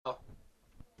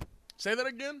Say that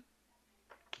again?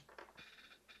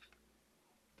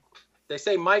 They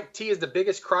say Mike T is the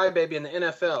biggest crybaby in the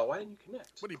NFL. Why didn't you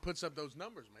connect? But he puts up those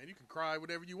numbers, man. You can cry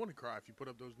whatever you want to cry if you put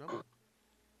up those numbers.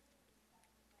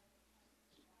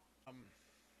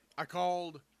 I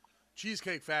called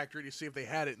Cheesecake Factory to see if they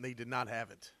had it, and they did not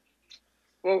have it.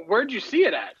 Well, where'd you see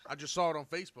it at? I just saw it on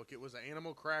Facebook. It was an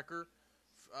animal cracker,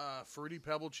 fruity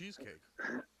pebble cheesecake.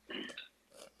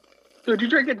 Dude, you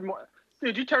drink it more.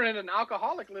 Dude, you turn into an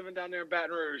alcoholic living down there in Baton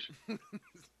Rouge.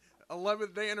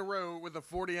 11th day in a row with a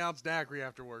 40-ounce daiquiri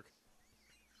after work.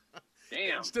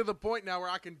 Damn. It's to the point now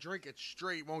where I can drink it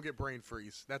straight, won't get brain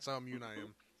freeze. That's how immune I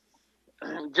am.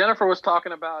 Jennifer was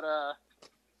talking about,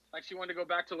 like she wanted to go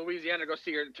back to Louisiana to go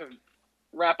see her to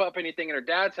wrap up anything in her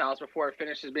dad's house before it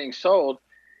finishes being sold.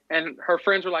 And her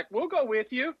friends were like, we'll go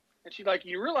with you. And she's like,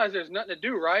 you realize there's nothing to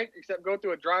do, right? Except go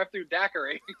through a drive-through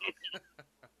daiquiri.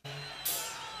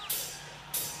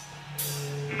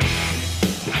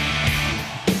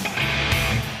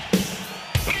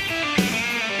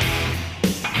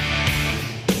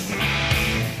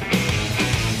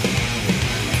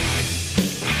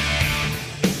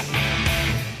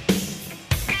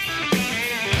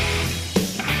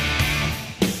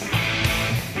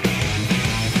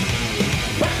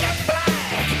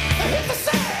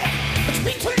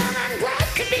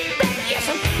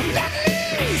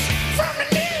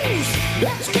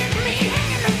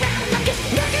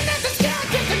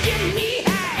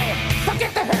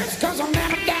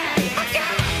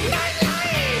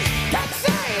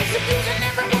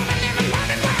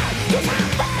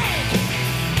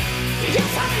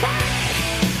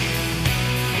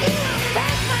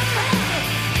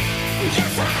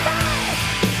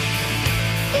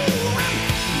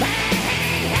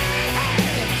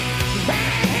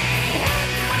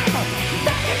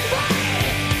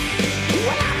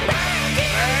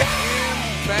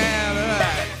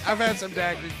 I've had some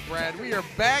daiquiris, Brad. We are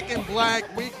back in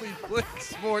black, weekly Blitz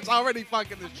Sports. Already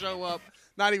fucking the show up.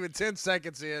 Not even 10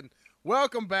 seconds in.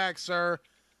 Welcome back, sir.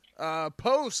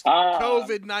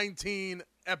 Post-COVID-19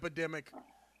 epidemic.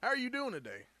 How are you doing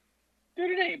today?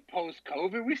 Dude, it ain't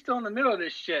post-COVID. We still in the middle of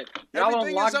this shit. Y'all on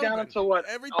Everything is lockdown open. until what?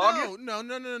 August?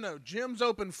 No. Gym's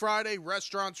open Friday.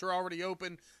 Restaurants are already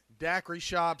open. Daiquiri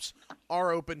shops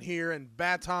are open here in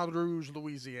Baton Rouge,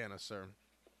 Louisiana, sir.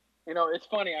 You know, it's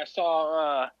funny. I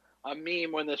saw a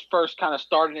meme when this first kind of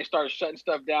started and they started shutting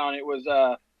stuff down. It was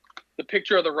the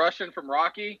picture of the Russian from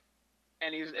Rocky,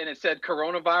 and it said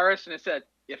coronavirus, and it said,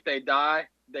 if they die,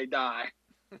 they die.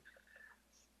 You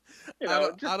know,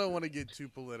 I don't want to get too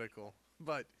political,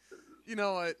 but you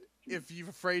know what? If you're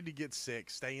afraid to get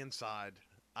sick, stay inside.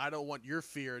 I don't want your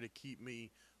fear to keep me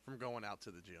from going out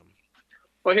to the gym.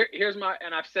 Well, here's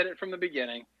and I've said it from the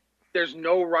beginning. There's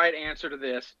no right answer to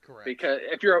this. Correct. Because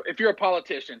if you're a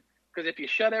politician, because if you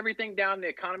shut everything down, the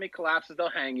economy collapses, they'll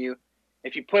hang you.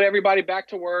 If you put everybody back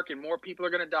to work and more people are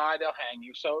going to die, they'll hang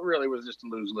you. So it really was just a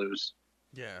lose-lose.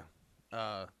 Yeah.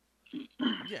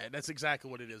 Yeah, that's exactly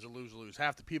what it is, a lose-lose.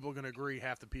 Half the people are going to agree,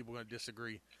 half the people are going to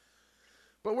disagree.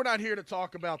 But we're not here to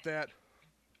talk about that.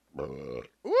 Woo!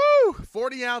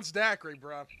 40-ounce daiquiri,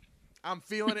 bro. I'm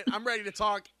feeling it. I'm ready to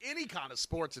talk any kind of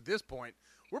sports at this point.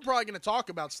 We're probably going to talk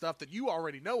about stuff that you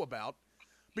already know about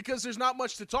because there's not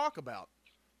much to talk about.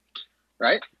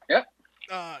 Right? Yep.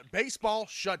 Baseball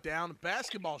shut down.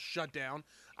 Basketball shut down.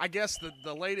 I guess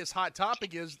the latest hot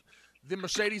topic is the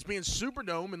Mercedes-Benz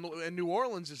Superdome in New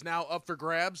Orleans is now up for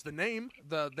grabs. The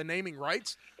naming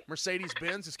rights.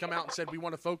 Mercedes-Benz has come out and said we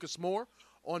want to focus more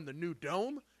on the new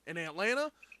dome in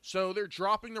Atlanta. So they're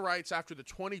dropping the rights after the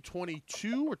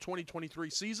 2022 or 2023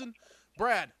 season.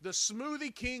 Brad, the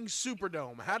Smoothie King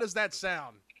Superdome. How does that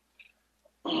sound?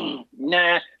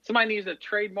 Nah. Somebody needs to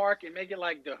trademark and make it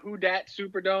like the Who Dat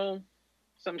Superdome.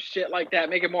 Some shit like that.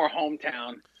 Make it more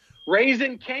hometown.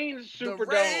 Raisin Cane's Superdome. The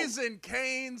Raisin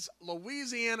Cane's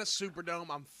Louisiana Superdome.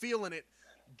 I'm feeling it.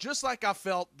 Just like I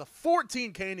felt the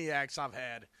 14 Caniacs I've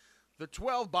had, the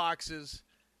 12 boxes,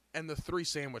 and the 3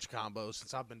 sandwich combos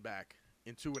since I've been back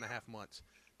in 2.5 months.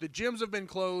 The gyms have been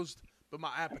closed, but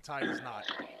my appetite is not.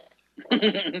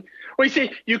 Well, you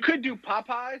see, you could do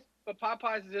Popeyes, but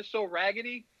Popeyes is just so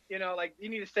raggedy. You know, like you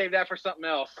need to save that for something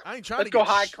else. I ain't trying Let's to go get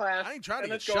high class. I ain't trying to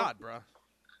get shot, bro.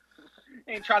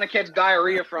 Ain't trying to catch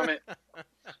diarrhea from it.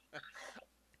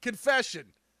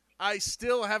 Confession. I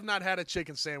still have not had a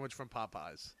chicken sandwich from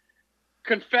Popeyes.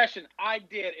 Confession. I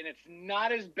did, and it's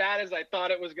not as bad as I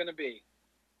thought it was going to be.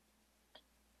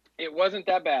 It wasn't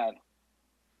that bad.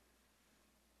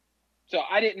 So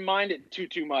I didn't mind it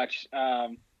too much.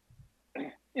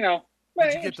 You know,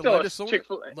 did you get the lettuce on it?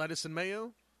 Lettuce and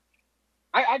mayo?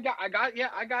 I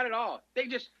got it all. They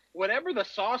just, whatever the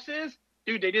sauce is,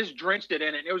 dude, they just drenched it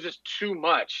in it. It was just too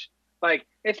much. Like,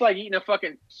 it's like eating a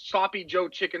fucking sloppy Joe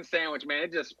chicken sandwich, man.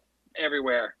 It's just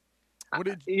everywhere.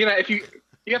 If you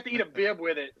have to eat a bib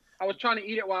with it. I was trying to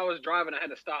eat it while I was driving. I had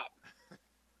to stop.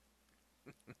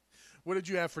 What did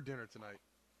you have for dinner tonight?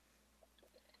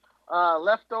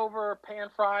 Leftover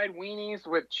pan-fried weenies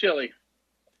with chili.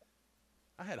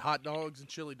 I had hot dogs and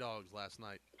chili dogs last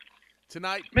night.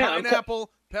 Tonight, Man,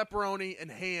 pineapple, pepperoni, and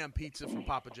ham pizza from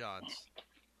Papa John's.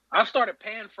 I've started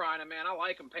pan-frying them, man. I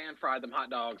like them pan-fried, them hot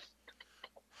dogs.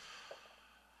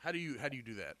 How do you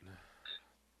do that?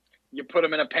 You put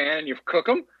them in a pan and you cook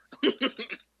them.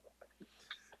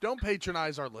 Don't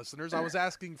patronize our listeners. I was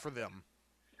asking for them.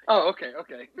 Oh, okay.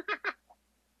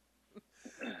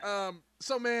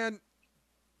 So, man,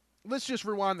 let's just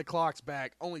rewind the clocks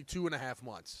back only 2.5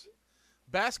 months.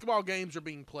 Basketball games are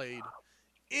being played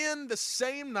in the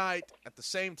same night at the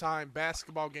same time.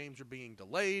 Basketball games are being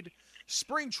delayed.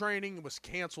 Spring training was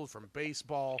canceled from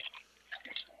baseball.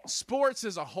 Sports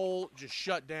as a whole just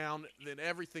shut down. Then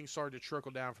everything started to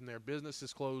trickle down from there.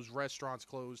 Businesses closed, restaurants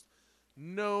closed.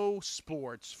 No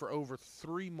sports for over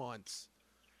 3 months.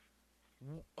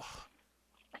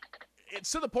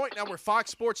 It's to the point now where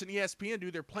Fox Sports and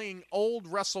ESPN they're playing old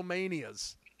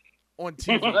WrestleManias on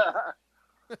TV.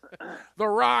 The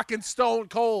Rock and Stone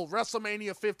Cold,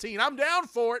 WrestleMania 15. I'm down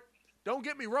for it. Don't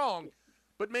get me wrong.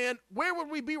 But, man, where would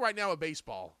we be right now at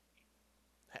baseball?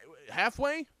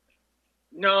 Halfway?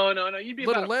 No. You'd be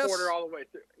about a less? quarter all the way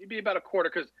through. You'd be about a quarter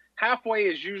because halfway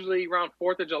is usually around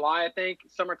 4th of July, I think,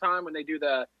 summertime when they do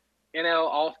the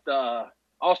NL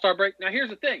All-Star break. Now, here's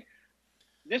the thing.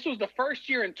 This was the first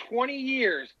year in 20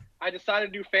 years I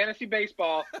decided to do fantasy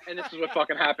baseball, and this is what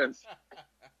fucking happens.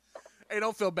 Hey,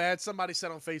 don't feel bad. Somebody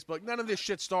said on Facebook, none of this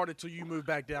shit started till you moved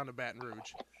back down to Baton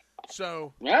Rouge.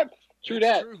 So yep,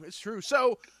 It's true.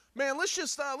 So, man, let's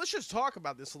just talk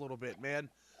about this a little bit, man.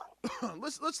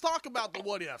 let's talk about the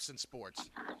what ifs in sports.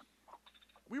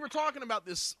 We were talking about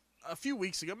this a few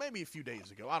weeks ago, maybe a few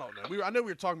days ago. I don't know. I know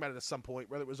we were talking about it at some point,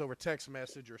 whether it was over text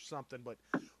message or something. But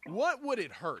what would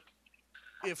it hurt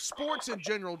if sports in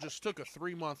general just took a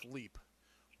 3-month leap?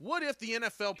 What if the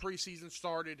NFL preseason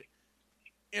started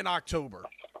in October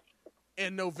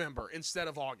and November instead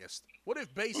of August? What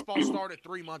if baseball started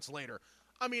 3 months later?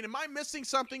 I mean, am I missing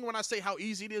something when I say how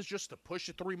easy it is just to push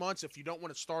it 3 months if you don't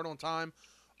want to start on time?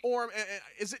 Or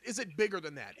is it bigger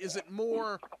than that? Is it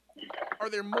more? Are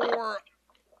there more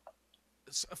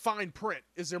fine print?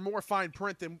 Is there more fine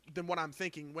print than what I'm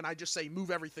thinking when I just say move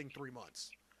everything 3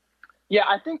 months? Yeah,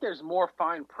 I think there's more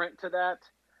fine print to that.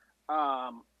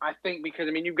 I think because,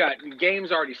 you've got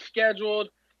games already scheduled.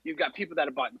 You've got people that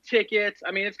have bought tickets.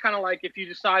 It's kind of like if you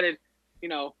decided,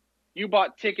 you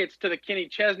bought tickets to the Kenny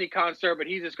Chesney concert, but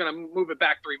he's just going to move it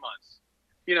back 3 months.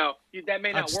 That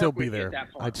may not work. I'd still be with you there. At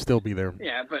that point. I'd still be there.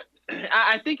 Yeah, but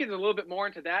I think it's a little bit more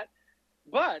into that.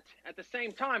 But at the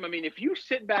same time, if you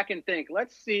sit back and think,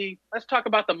 let's talk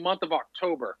about the month of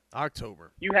October.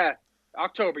 You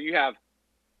have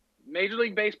Major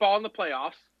League Baseball in the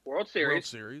playoffs, World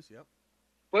Series, yep.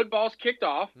 Football's kicked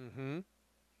off. Mm-hmm.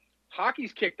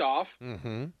 Hockey's kicked off.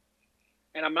 Mm-hmm.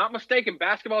 And I'm not mistaken,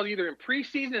 basketball is either in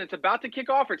preseason and it's about to kick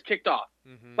off or it's kicked off.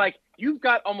 Mm-hmm. Like, you've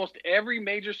got almost every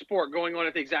major sport going on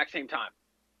at the exact same time.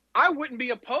 I wouldn't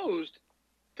be opposed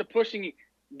to pushing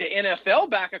the NFL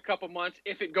back a couple months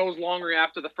if it goes longer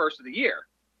after the first of the year.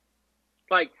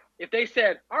 Like, if they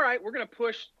said, all right, we're going to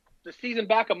push the season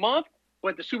back a month,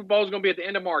 but the Super Bowl is going to be at the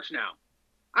end of March now,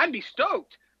 I'd be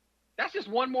stoked. That's just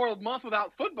one more month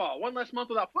without football, one less month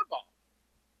without football.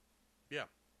 Yeah.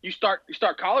 You start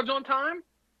college on time,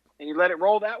 and you let it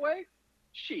roll that way?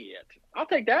 Shit. I'll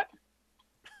take that.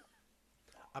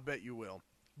 I bet you will.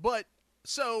 But,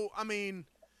 so,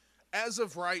 as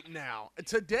of right now,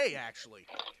 today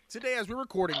as we're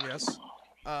recording this,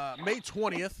 May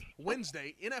 20th,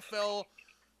 Wednesday, NFL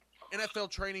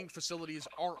training facilities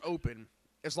are open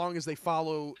as long as they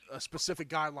follow specific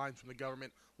guidelines from the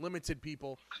government, limited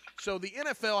people. So the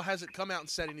NFL hasn't come out and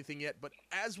said anything yet, but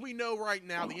as we know right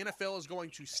now, the NFL is going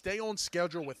to stay on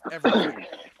schedule with everything.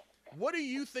 What do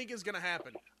you think is going to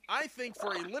happen? I think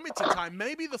for a limited time,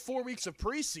 maybe the 4 weeks of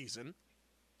preseason,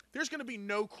 there's going to be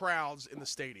no crowds in the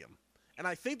stadium. And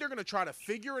I think they're going to try to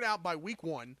figure it out by week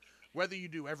 1, whether you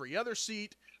do every other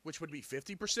seat, which would be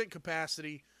 50%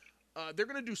 capacity. They're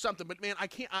going to do something, but man,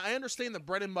 I understand the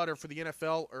bread and butter for the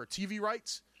NFL or TV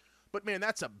rights, but man,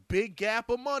 that's a big gap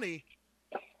of money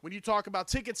when you talk about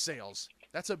ticket sales.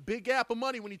 That's a big gap of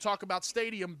money when you talk about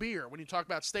stadium beer, when you talk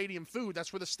about stadium food.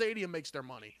 That's where the stadium makes their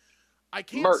money. I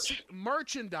can't see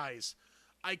merchandise.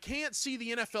 I can't see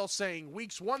the NFL saying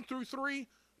weeks 1 through 3,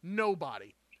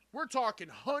 nobody. We're talking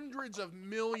hundreds of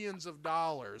millions of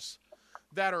dollars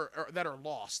that are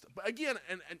lost. But again,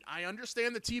 and I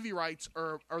understand the TV rights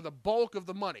are the bulk of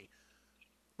the money.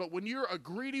 But when you're a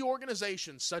greedy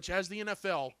organization such as the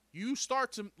NFL, you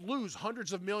start to lose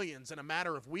hundreds of millions in a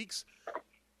matter of weeks.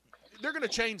 They're going to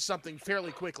change something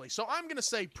fairly quickly. So I'm going to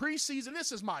say preseason,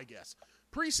 this is my guess.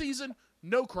 Preseason,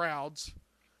 no crowds.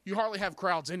 You hardly have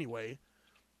crowds anyway.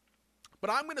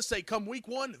 But I'm going to say come week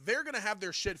 1, they're going to have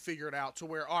their shit figured out to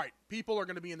where, all right, people are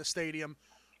going to be in the stadium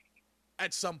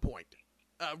at some point,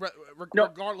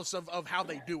 regardless of how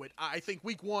they do it. I think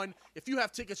week 1, if you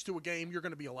have tickets to a game, you're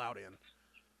going to be allowed in.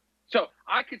 So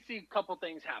I could see a couple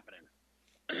things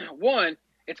happening. One,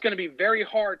 it's going to be very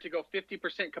hard to go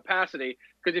 50% capacity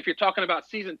because if you're talking about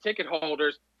season ticket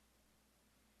holders,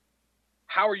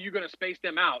 how are you going to space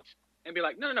them out and be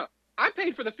like, no, I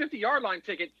paid for the 50-yard line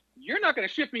ticket. You're not going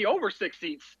to shift me over 6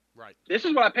 seats. Right. This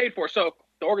is what I paid for. So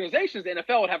the organizations, the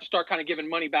NFL, would have to start kind of giving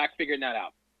money back, figuring that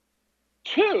out.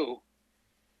 2,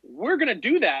 we're going to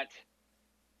do that,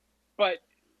 but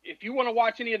if you want to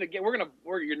watch any of the games,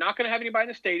 you're not going to have anybody in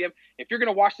the stadium. If you're going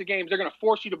to watch the games, they're going to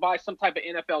force you to buy some type of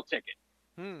NFL ticket.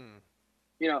 You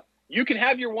know, you can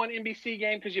have your one NBC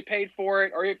game because you paid for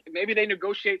it, or if maybe they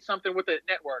negotiate something with the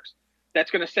networks that's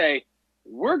going to say,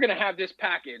 we're going to have this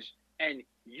package and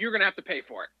you're going to have to pay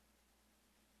for it.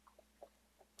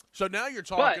 So now you're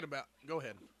talking about – go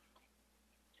ahead.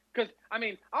 Because, I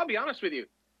mean, I'll be honest with you.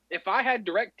 If I had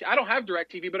I don't have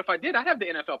DirecTV, but if I did, I'd have the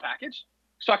NFL package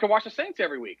so I could watch the Saints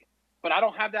every week. But I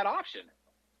don't have that option.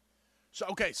 So,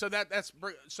 okay, so the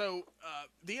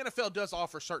NFL does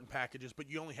offer certain packages, but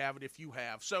you only have it if you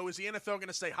have. So is the NFL going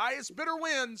to say highest bidder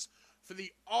wins for the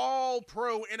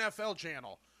all-pro NFL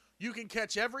channel? You can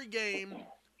catch every game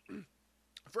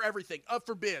for everything. Up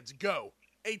for bids, go.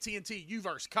 AT&T,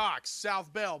 UVerse, Cox,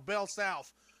 South Bell, Bell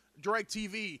South,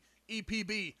 DirecTV,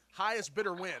 EPB, highest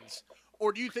bidder wins.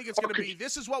 Or do you think it's going to be,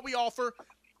 this is what we offer,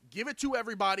 give it to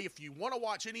everybody. If you want to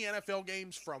watch any NFL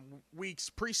games from weeks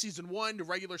preseason 1 to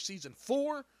regular season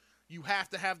 4, you have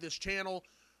to have this channel.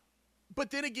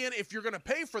 But then again, if you're going to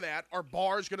pay for that, are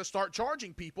bars going to start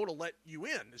charging people to let you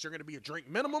in? Is there going to be a drink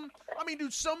minimum? I mean,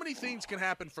 dude, so many things can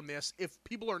happen from this if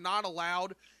people are not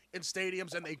allowed in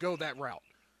stadiums and they go that route.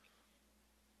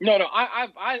 No,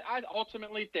 I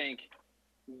ultimately think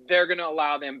they're going to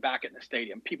allow them back in the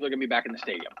stadium. People are going to be back in the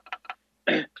stadium.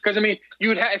 Because, I mean, you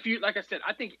would have, like I said,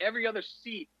 I think every other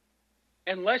seat,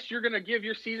 unless you're going to give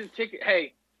your season ticket,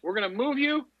 hey, we're going to move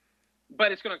you,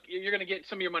 but you're going to get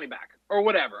some of your money back or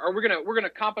whatever. Or we're going to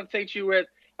compensate you with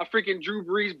a freaking Drew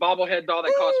Brees bobblehead doll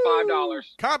that costs $5.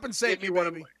 Compensate me,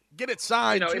 baby. Get it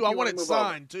signed, too. I want it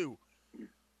signed, too.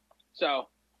 So,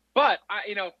 but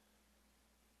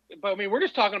I mean, we're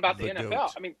just talking about the NFL.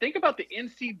 GOAT. I mean, think about the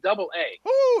NCAA.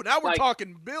 Ooh, now we're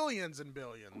talking billions and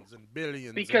billions and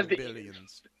billions because and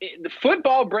billions. The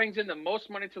football brings in the most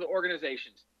money to the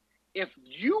organizations. If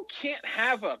you can't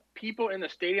have people in the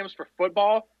stadiums for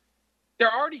football,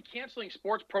 they're already canceling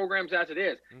sports programs as it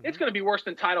is. Mm-hmm. It's going to be worse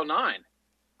than Title IX.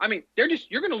 I mean, you're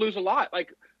going to lose a lot.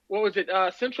 Like, what was it?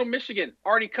 Central Michigan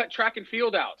already cut track and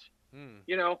field out.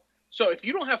 You know, so if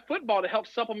you don't have football to help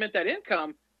supplement that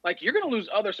income, like, you're going to lose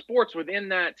other sports within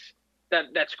that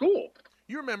school.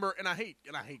 You remember, and I hate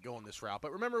going this route,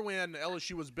 but remember when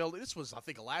LSU was building, this was, I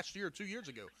think, last year or 2 years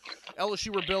ago,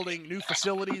 LSU were building new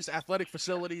facilities, athletic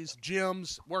facilities,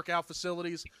 gyms, workout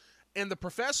facilities, and the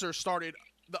professors started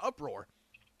the uproar.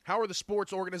 How are the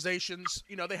sports organizations,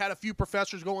 they had a few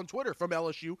professors go on Twitter from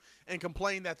LSU and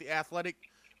complain that the athletic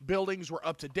buildings were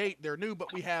up to date, they're new,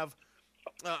 but we have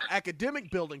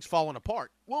academic buildings falling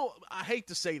apart. Well, I hate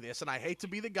to say this, and I hate to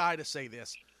be the guy to say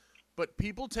this, but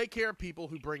people take care of people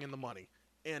who bring in the money.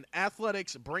 And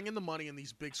athletics bring in the money in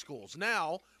these big schools.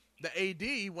 Now, the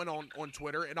AD went on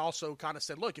Twitter and also kind of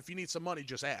said, look, if you need some money,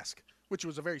 just ask, which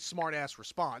was a very smart-ass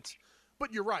response.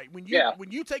 But you're right. When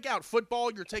you take out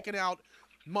football, you're taking out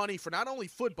money for not only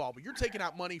football, but you're taking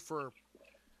out money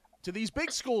to these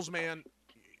big schools, man.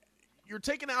 You're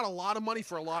taking out a lot of money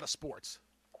for a lot of sports.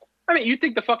 I mean, you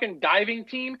think the fucking diving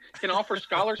team can offer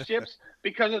scholarships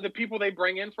because of the people they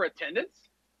bring in for attendance?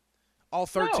 All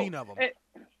 13 of them.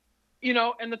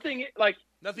 And the thing, like,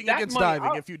 nothing against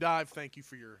diving. If you dive, thank you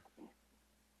for your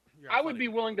I would be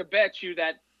willing to bet you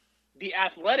that the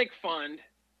athletic fund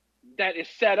that is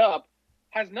set up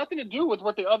has nothing to do with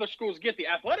what the other schools get. The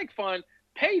athletic fund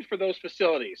paid for those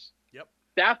facilities. Yep.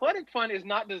 The athletic fund is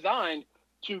not designed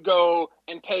to go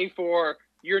and pay for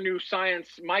your new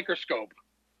science microscope.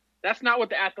 That's not what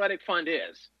the athletic fund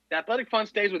is. The athletic fund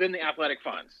stays within the athletic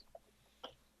funds.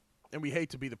 And we hate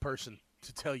to be the person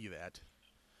to tell you that.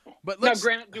 But now,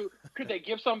 granted, could they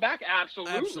give some back?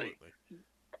 Absolutely.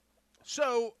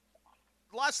 So,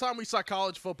 last time we saw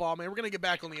college football, man, we're going to get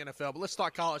back on the NFL, but let's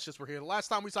talk college since we're here. The last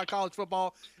time we saw college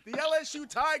football, the LSU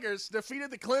Tigers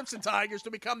defeated the Clemson Tigers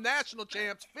to become national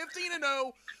champs,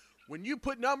 15-0. When you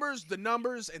put numbers to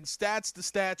numbers and stats to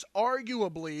stats,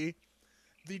 arguably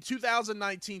the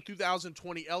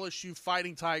 2019-2020 LSU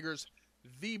Fighting Tigers,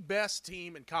 the best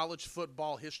team in college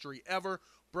football history ever,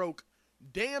 broke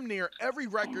damn near every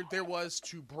record there was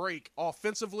to break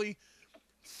offensively.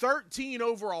 13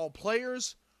 overall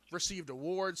players received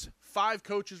awards, 5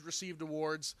 coaches received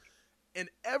awards, and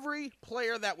every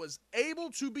player that was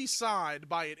able to be signed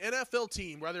by an NFL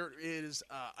team, whether it is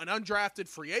an undrafted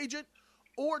free agent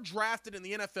or drafted in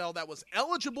the NFL that was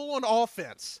eligible on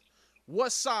offense,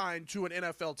 was signed to an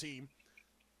NFL team.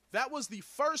 That was the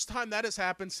first time that has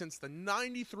happened since the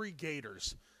 93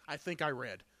 Gators, I think I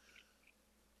read.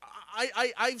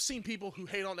 I've seen people who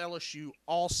hate on LSU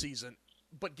all season,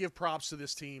 but give props to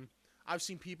this team. I've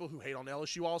seen people who hate on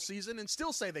LSU all season and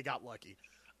still say they got lucky.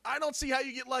 I don't see how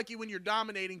you get lucky when you're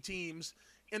dominating teams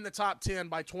in the top 10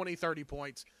 by 20, 30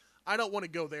 points. I don't want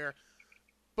to go there.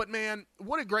 But, man,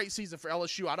 what a great season for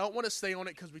LSU. I don't want to stay on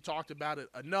it because we talked about it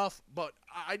enough, but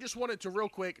I just wanted to real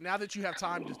quick, now that you have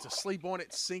time to sleep on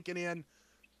it, sink it in,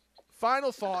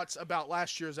 final thoughts about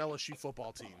last year's LSU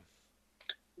football team.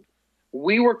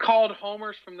 We were called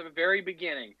homers from the very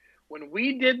beginning. When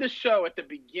we did the show at the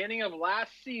beginning of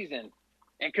last season,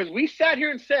 and because we sat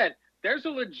here and said, there's a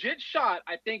legit shot.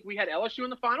 I think we had LSU in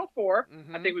the Final Four.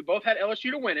 Mm-hmm. I think we both had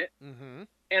LSU to win it. Mm-hmm.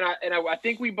 And I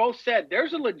think we both said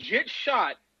there's a legit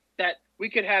shot that we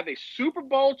could have a Super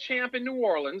Bowl champ in New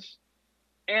Orleans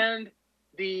and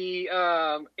the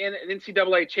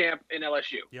NCAA champ in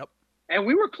LSU. Yep. And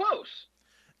we were close.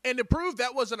 And to prove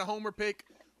that wasn't a homer pick,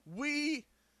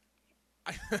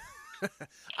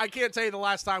 I can't tell you the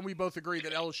last time we both agreed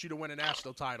that LSU to win a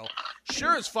national title.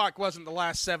 Sure as fuck wasn't the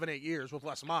last 7-8 years with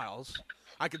Les Miles.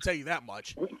 I can tell you that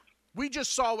much. We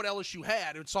just saw what LSU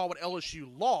had and saw what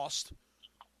LSU lost,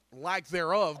 lack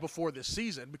thereof, before this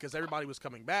season because everybody was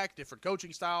coming back, different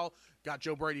coaching style, got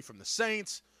Joe Brady from the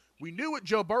Saints. We knew what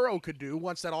Joe Burrow could do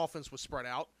once that offense was spread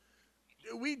out.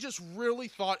 We just really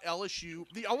thought LSU,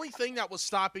 the only thing that was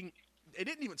stopping, it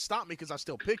didn't even stop me because I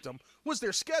still picked them, was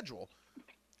their schedule.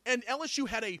 And LSU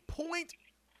had a point,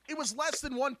 it was less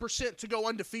than 1% to go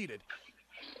undefeated.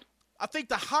 I think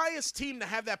the highest team to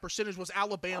have that percentage was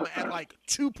Alabama at like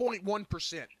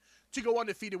 2.1% to go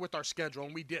undefeated with our schedule,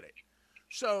 and we did it.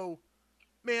 So,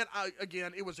 man,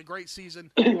 again, it was a great season.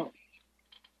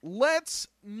 Let's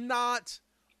not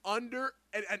and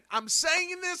I'm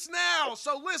saying this now,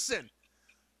 so listen.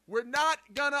 We're not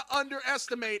going to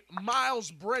underestimate Miles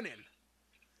Brennan.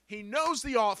 He knows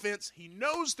the offense. He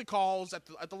knows the calls at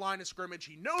the line of scrimmage.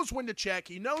 He knows when to check.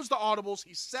 He knows the audibles.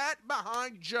 He sat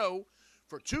behind Joe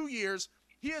for 2 years.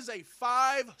 He is a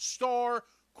 5-star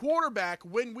quarterback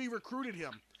when we recruited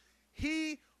him.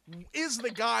 He is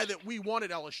the guy that we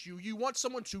wanted LSU. You want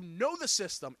someone to know the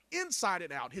system inside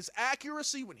and out. His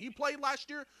accuracy when he played last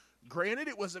year, granted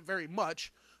it wasn't very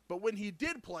much, but when he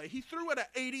did play, he threw at an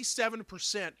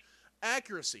 87%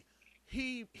 accuracy.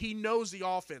 He knows the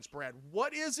offense, Brad.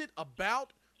 What is it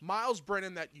about Miles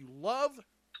Brennan that you love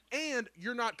and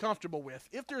you're not comfortable with,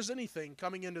 if there's anything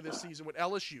coming into this season with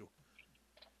LSU?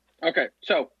 Okay,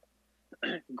 so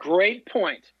great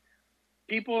point.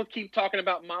 People keep talking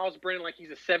about Miles Brennan like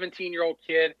he's a 17-year-old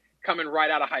kid coming right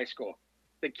out of high school.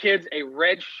 The kid's a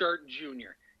redshirt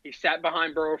junior. He sat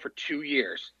behind Burrow for 2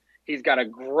 years. He's got a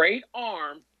great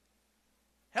arm.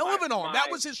 Hell of an arm.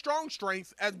 That was his strong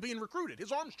strength as being recruited,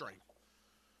 his arm strength.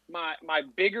 My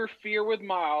bigger fear with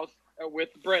with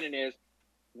Brennan is,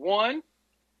 one,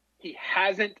 he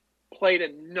hasn't played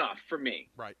enough for me.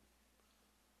 Right.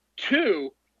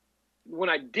 2, when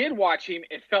I did watch him,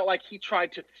 it felt like he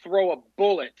tried to throw a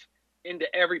bullet into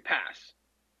every pass.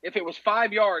 If it was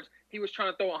 5 yards, he was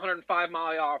trying to throw a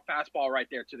 105-mile-an-hour fastball right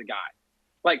there to the guy.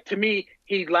 Like, to me,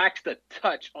 he lacks the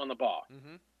touch on the ball.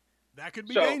 Mm-hmm. That could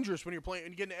be dangerous when you're playing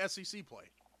and getting to SEC play.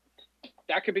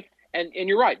 That could be, and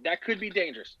you're right, that could be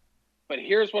dangerous. But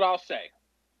here's what I'll say,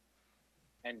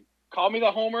 and call me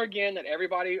the homer again that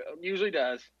everybody usually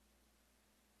does.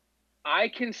 I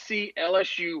can see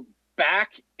LSU back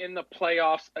in the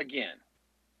playoffs again.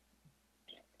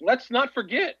 Let's not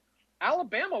forget,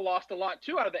 Alabama lost a lot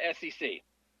too out of the SEC.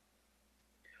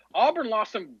 Auburn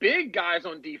lost some big guys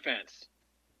on defense.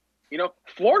 You know,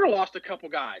 Florida lost a couple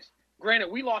guys.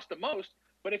 Granted, we lost the most,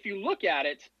 but if you look at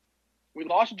it, we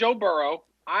lost Joe Burrow.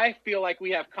 I feel like we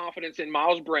have confidence in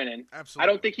Miles Brennan. Absolutely. I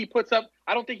don't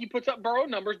think he puts up Burrow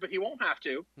numbers, but he won't have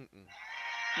to.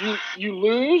 You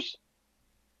lose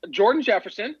Jordan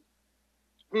Jefferson,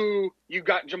 who you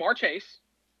got Jamar Chase.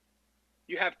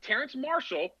 You have Terrence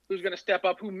Marshall, who's going to step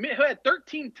up, who had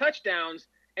 13 touchdowns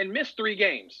and missed 3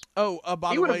 games. Oh,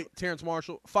 by the way, Terrence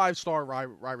Marshall, 5-star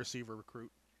wide receiver recruit.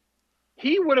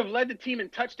 He would have led the team in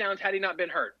touchdowns had he not been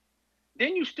hurt.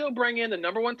 Then you still bring in the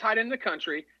number 1 tight end in the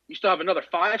country. You still have another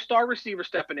 5-star receiver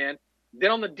stepping in.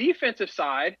 Then on the defensive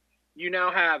side, you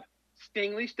now have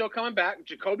Stingley still coming back,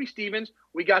 Jacoby Stevens.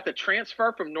 We got the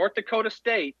transfer from North Dakota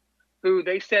State, who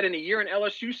they said in a year in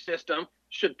LSU system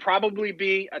should probably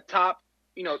be a top,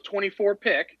 24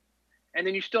 pick. And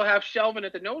then you still have Shelvin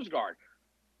at the nose guard.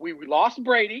 We lost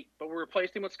Brady, but we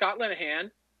replaced him with Scott Linehan.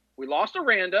 We lost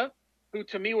Aranda, who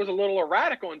to me was a little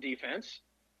erratic on defense.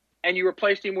 And you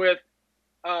replaced him with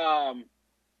Bo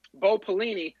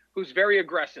Pelini, who's very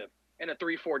aggressive in a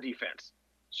 3-4 defense.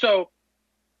 So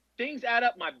things add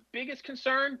up. My biggest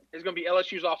concern is going to be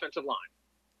LSU's offensive line.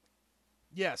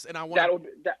 Yes, and I want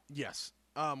that. Yes.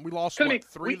 We lost 3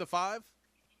 of the 5?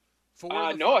 4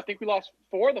 of the No, 5? I think we lost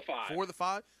 4 of the 5. 4 of the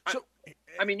 5? So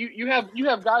I mean, you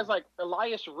have guys like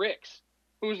Elias Ricks,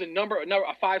 who's a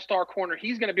 5-star corner.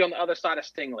 He's going to be on the other side of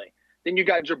Stingley. Then you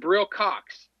got Jabril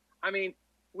Cox. I mean,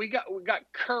 we got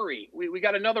Curry. We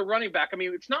got another running back. I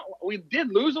mean, it's not we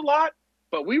did lose a lot,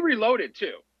 but we reloaded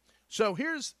too. So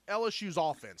here's LSU's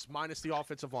offense minus the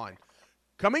offensive line.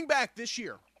 Coming back this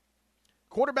year,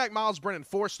 quarterback Miles Brennan,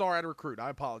 4-star at recruit. I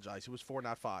apologize. He was 4,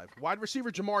 not 5. Wide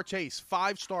receiver Jamar Chase,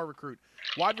 5-star recruit.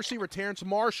 Wide receiver Terrence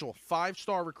Marshall,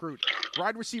 5-star recruit.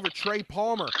 Wide receiver Trey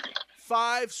Palmer,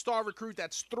 5-star recruit.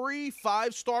 That's 3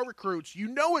 5-star recruits. You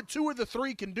know what 2 of the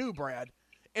 3 can do, Brad,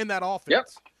 in that offense. Yep.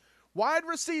 Wide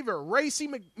receiver Racy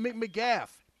McGaff,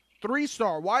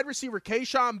 3-star. Wide receiver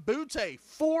Kayshawn Butte,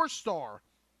 4-star.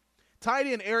 Tight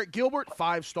end Eric Gilbert,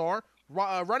 5-star.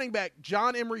 Running back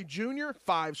John Emery Jr.,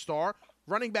 5-star.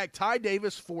 Running back Ty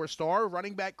Davis, 4-star.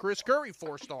 Running back Chris Curry,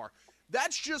 4-star.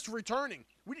 That's just returning.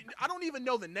 I don't even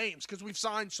know the names because we've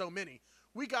signed so many.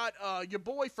 We got your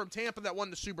boy from Tampa that won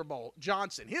the Super Bowl,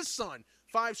 Johnson. His son,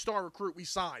 5-star recruit we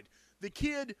signed. The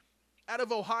kid out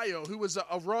of Ohio who was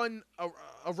a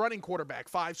running quarterback,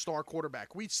 5-star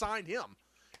quarterback. We signed him.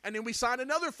 And then we signed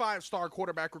another 5-star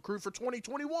quarterback recruit for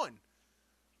 2021.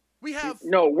 We have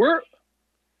I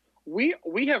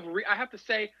have to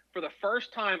say, for the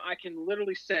first time, I can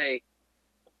literally say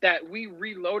that we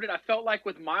reloaded. I felt like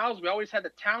with Miles, we always had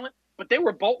the talent, but they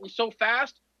were bolting so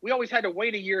fast, we always had to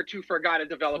wait a year or 2 for a guy to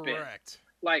develop in. Correct.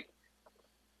 Like,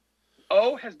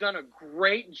 O has done a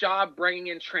great job bringing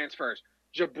in transfers.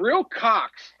 Jabril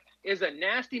Cox is a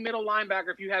nasty middle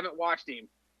linebacker if you haven't watched him,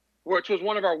 which was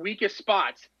one of our weakest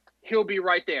spots. He'll be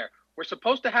right there. We're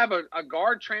supposed to have a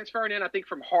guard transferring in, I think,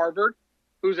 from Harvard,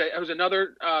 who's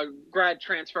another grad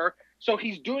transfer. So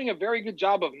he's doing a very good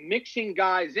job of mixing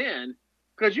guys in,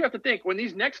 because you have to think, when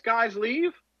these next guys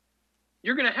leave,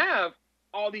 you're going to have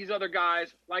all these other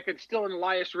guys, like still an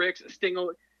Elias Ricks,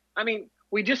 Stingley. I mean,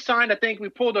 we just signed, I think we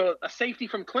pulled a safety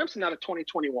from Clemson out of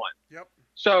 2021. Yep.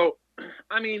 So,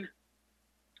 I mean,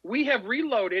 we have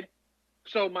reloaded.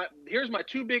 So here's my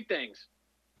 2 big things.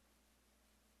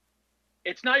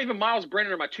 It's not even Miles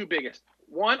Brennan are my 2 biggest.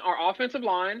 1, our offensive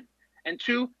line, and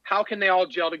 2, how can they all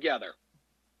gel together?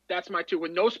 That's my 2.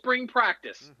 With no spring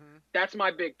practice, that's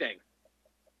my big thing.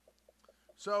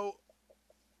 So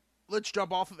let's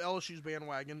jump off of LSU's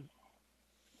bandwagon.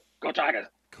 Go Tigers.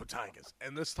 Go Tigers.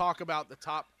 And let's talk about the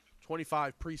top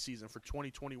 25 preseason for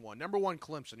 2021. Number 1,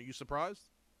 Clemson. Are you surprised?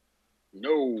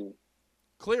 No.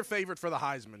 Clear favorite for the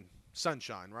Heisman.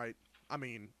 Sunshine, right? I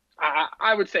mean,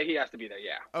 I would say he has to be there,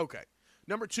 yeah. Okay.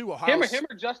 Number 2, Ohio Him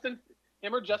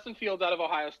or Justin Fields out of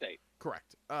Ohio State.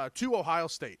 Correct. 2, Ohio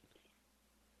State.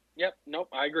 Yep. Nope.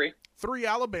 I agree. 3,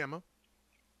 Alabama.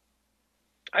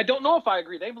 I don't know if I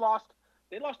agree. They lost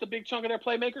a big chunk of their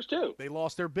playmakers too. They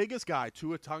lost their biggest guy,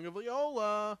 Tua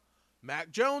Tagovailoa. Mac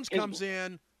Jones comes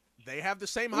in. They have the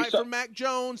same hype from Mac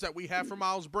Jones that we have for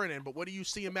Miles Brennan. But what do you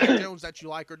see in Mac Jones that you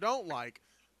like or don't like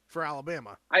for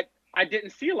Alabama? I didn't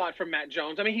see a lot from Mac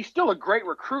Jones. I mean, he's still a great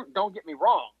recruit. Don't get me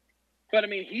wrong. But, I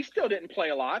mean, he still didn't play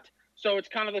a lot. So it's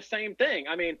kind of the same thing.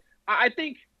 I mean, I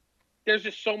think there's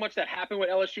just so much that happened with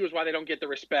LSU is why they don't get the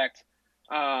respect.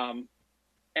 And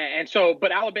so,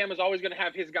 but Alabama's always going to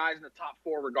have his guys in the top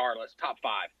 4 regardless, top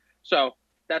 5. So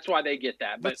that's why they get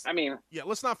that. But,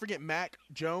 let's not forget Mac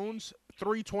Jones,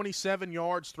 327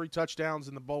 yards, 3 touchdowns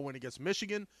in the bowl win against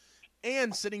Michigan.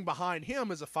 And sitting behind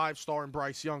him is a 5-star and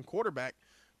Bryce Young quarterback.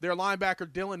 Their linebacker,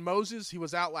 Dylan Moses, he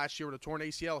was out last year with a torn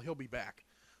ACL. He'll be back.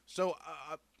 So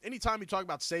anytime you talk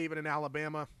about Saban in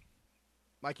Alabama,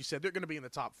 like you said, they're going to be in the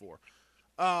top 4.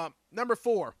 Number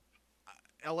 4,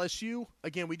 LSU.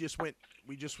 Again,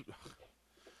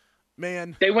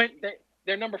 man.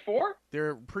 They're number 4?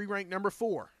 They're pre-ranked number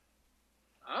 4.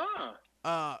 Ah.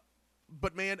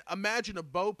 But man, imagine a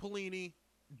Bo Pelini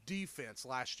defense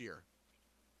last year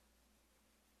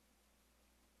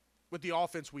with the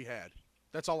offense we had.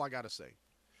 That's all I got to say.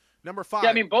 Number 5. Yeah,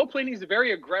 I mean, Bo Pelini's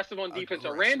very aggressive on defense.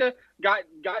 Aranda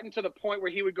gotten to the point where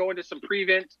he would go into some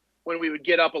prevent when we would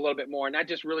get up a little bit more, and that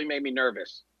just really made me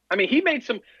nervous. I mean,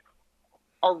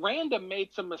 Aranda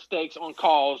made some mistakes on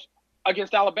calls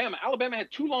against Alabama. Alabama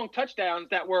had 2 long touchdowns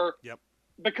that were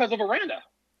because of Aranda.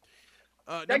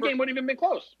 That game wouldn't even been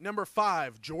close. Number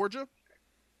 5, Georgia.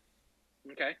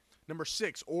 Okay. Number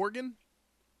 6, Oregon.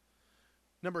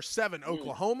 Number 7,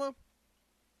 Oklahoma.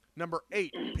 Number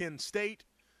 8, Penn State.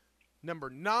 Number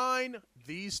 9,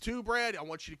 these two, Brad, I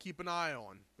want you to keep an eye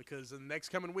on because in the next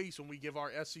coming weeks when we give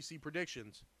our SEC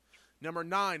predictions, number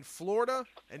 9, Florida,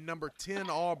 and number 10,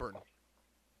 Auburn.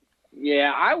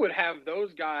 Yeah, I would have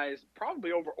those guys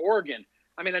probably over Oregon.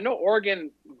 I mean, I know Oregon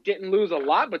didn't lose a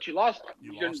lot, but you lost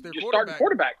your starting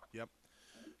quarterback. Yep.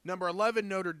 Number 11,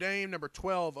 Notre Dame. Number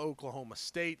 12, Oklahoma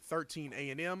State. 13,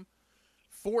 A&M.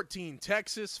 14,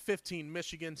 Texas. 15,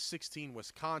 Michigan. 16,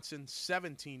 Wisconsin.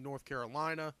 17, North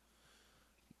Carolina.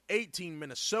 18,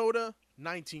 Minnesota.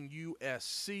 19,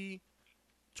 USC.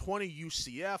 20,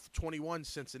 UCF. 21,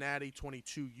 Cincinnati.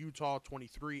 22, Utah.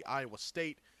 23, Iowa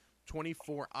State.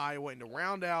 24, Iowa. And to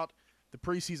round out the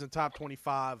preseason top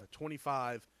 25,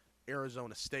 25,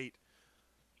 Arizona State.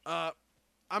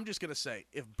 I'm just going to say,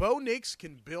 if Bo Nix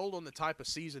can build on the type of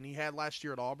season he had last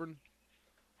year at Auburn,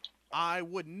 I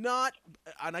would not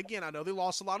 – and again, I know they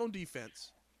lost a lot on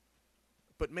defense.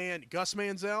 But, man, Gus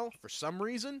Manziel, for some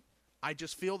reason, I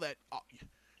just feel that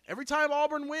every time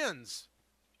Auburn wins,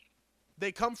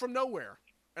 they come from nowhere.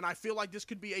 And I feel like this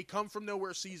could be a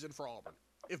come-from-nowhere season for Auburn.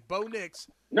 If Bo Nix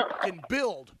can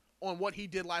build on what he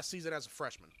did last season as a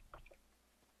freshman.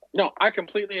 No, I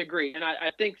completely agree. And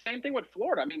I think same thing with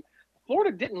Florida. I mean,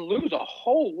 Florida didn't lose a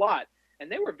whole lot,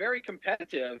 and they were very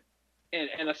competitive in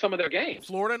some of their games.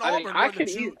 Florida and Auburn were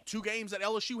the two games that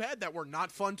LSU had that were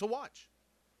not fun to watch.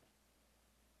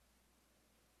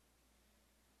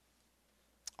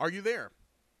 Are you there?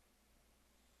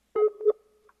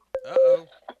 Uh-oh.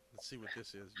 Let's see what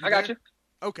this is. I got you.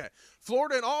 Okay.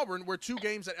 Florida and Auburn were 2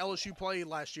 games that LSU played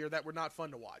last year that were not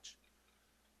fun to watch.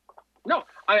 No,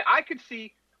 I could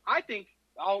see – I think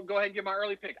 – I'll go ahead and give my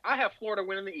early pick. I have Florida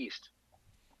winning the East.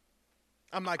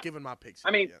 I'm not giving my picks. I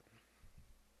mean,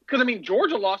 because,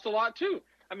 Georgia lost a lot too.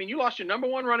 I mean, you lost your number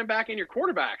 1 running back and your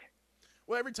quarterback.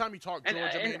 Well, every time you talk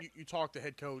Georgia, man, you talk to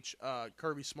head coach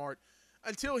Kirby Smart.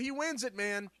 Until he wins it,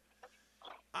 man,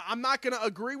 I'm not going to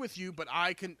agree with you, but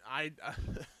I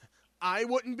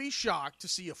wouldn't be shocked to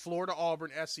see a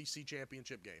Florida-Auburn SEC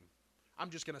championship game. I'm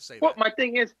just going to say that. Well, my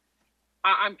thing is,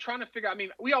 I'm trying to figure out. I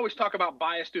mean, we always talk about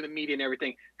bias through the media and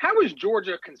everything. How is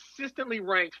Georgia consistently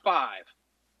ranked 5?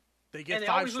 They get and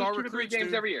 5-star recruits, 2 to 3 games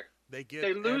dude. every year.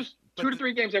 They lose 2 to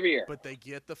 3 games every year. But they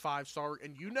get the 5-star,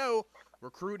 and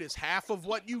recruit is half of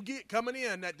what you get coming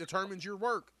in. That determines your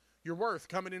worth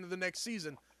coming into the next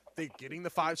season. They're getting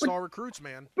the 5-star recruits,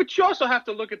 man. But you also have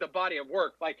to look at the body of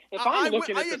work. Like if I'm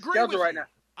looking at the schedule right now,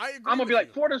 I'm gonna be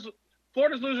like, Florida's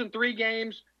losing 3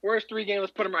 games. Where's 3 games?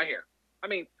 Let's put them right here. I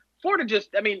mean,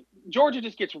 Georgia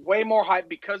just gets way more hype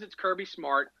because it's Kirby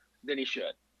Smart than he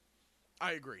should.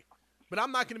 I agree. But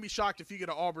I'm not going to be shocked if you get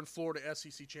an Auburn-Florida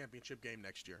SEC championship game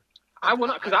next year. I will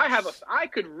not, because I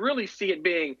could really see it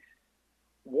being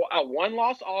a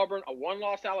 1-loss Auburn, a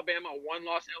 1-loss Alabama, a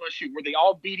 1-loss LSU, where they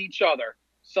all beat each other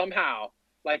somehow.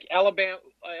 Like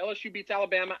LSU beats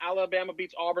Alabama, Alabama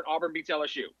beats Auburn, Auburn beats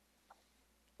LSU.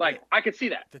 I could see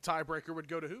that. The tiebreaker would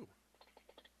go to who?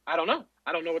 I don't know.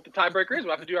 I don't know what the tiebreaker is.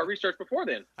 We'll have to do our research before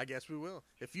then. I guess we will.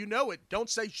 If you know it, don't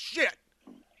say shit.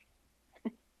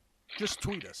 Just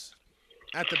tweet us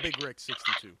at the Big Rick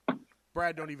 62.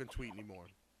 Brad don't even tweet anymore.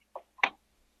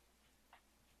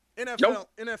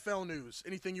 NFL news.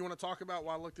 Anything you want to talk about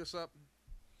while I look this up?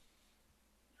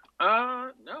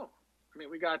 No. I mean,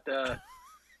 we got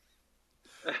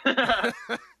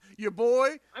your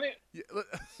boy.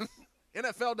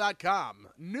 NFL.com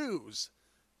news.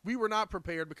 We were not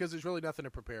prepared because there's really nothing to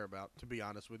prepare about, to be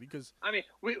honest with you. Because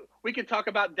we could talk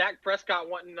about Dak Prescott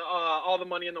wanting all the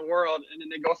money in the world, and then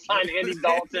they go sign Andy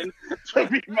Dalton to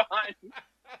be mine.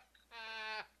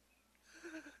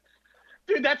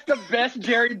 Dude, that's the best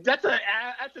Jerry. That's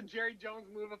a Jerry Jones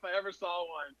move if I ever saw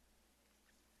one.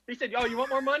 He said, "Oh, you want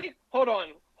more money? Hold on,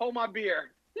 hold my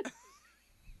beer."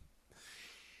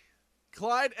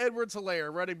 Clyde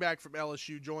Edwards-Helaire, running back from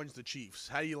LSU, joins the Chiefs.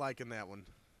 How do you liking that one?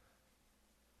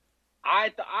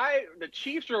 The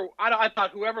Chiefs are. I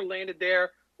thought whoever landed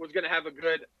there was going to have a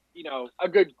good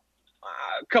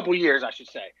couple years, I should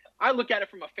say. I look at it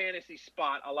from a fantasy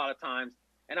spot a lot of times,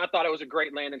 and I thought it was a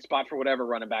great landing spot for whatever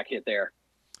running back hit there.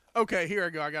 Okay, here I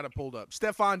go. I got it pulled up.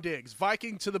 Stephon Diggs,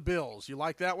 Viking to the Bills. You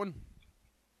like that one?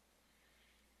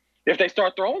 If they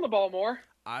start throwing the ball more.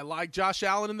 I like Josh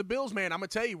Allen and the Bills, man. I'm going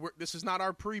to tell you, this is not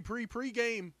our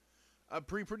pre-game,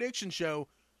 pre-prediction show,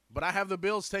 but I have the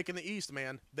Bills taking the East,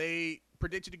 man. They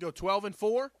predicted to go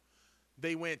 12-4.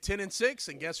 They went 10-6,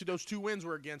 and guess who those 2 wins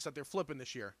were against that they're flipping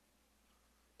this year?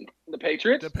 The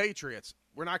Patriots? The Patriots.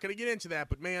 We're not going to get into that,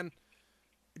 but, man,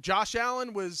 Josh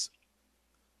Allen was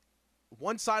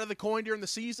one side of the coin during the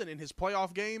season in his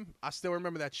playoff game. I still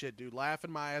remember that shit, dude,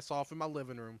 laughing my ass off in my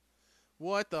living room.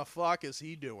 What the fuck is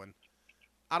he doing?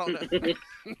 I don't know.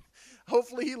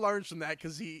 Hopefully he learns from that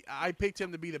because I picked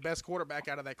him to be the best quarterback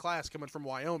out of that class coming from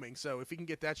Wyoming. So if he can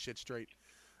get that shit straight.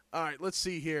 All right, let's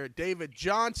see here. David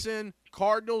Johnson,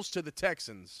 Cardinals to the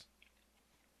Texans.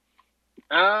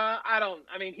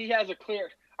 He has a clear.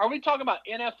 Are we talking about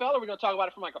NFL or are we going to talk about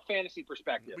it from like a fantasy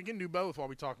perspective? We can do both while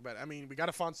we talk about it. I mean, we got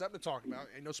to find something to talk about.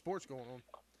 Ain't no sports going on.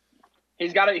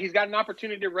 He's got an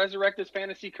opportunity to resurrect his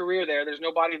fantasy career there. There's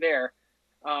nobody there.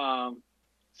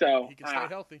 So he can stay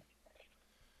healthy.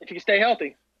 If he can stay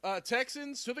healthy.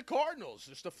 Texans to the Cardinals.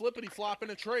 Just a flippity-flop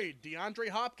in a trade. DeAndre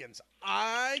Hopkins.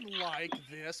 I like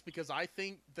this because I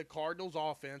think the Cardinals'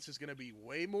 offense is going to be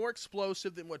way more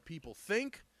explosive than what people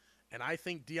think. And I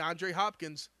think DeAndre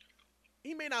Hopkins,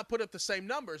 he may not put up the same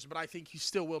numbers, but I think he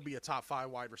still will be a top 5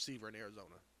 wide receiver in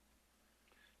Arizona.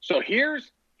 So here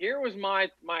was my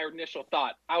initial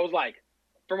thought. I was like,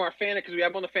 from our fan, because we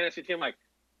have him on the fantasy team, like,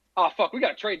 oh, fuck, we got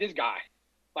to trade this guy.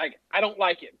 Like, I don't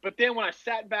like it. But then when I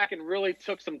sat back and really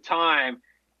took some time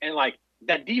and, like,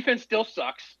 that defense still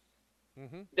sucks.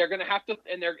 Mm-hmm. They're going to have to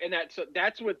 – so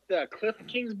that's with Cliff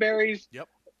Kingsbury's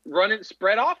running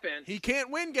spread offense. He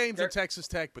can't win games at Texas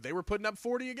Tech, but they were putting up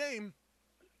 40 a game.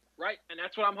 Right, and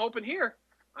that's what I'm hoping here.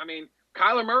 I mean,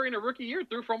 Kyler Murray in a rookie year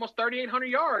threw for almost 3,800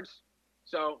 yards.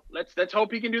 So let's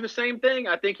hope he can do the same thing.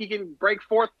 I think he can break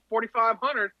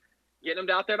 4,500. Getting him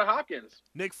out there to Hopkins.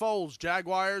 Nick Foles,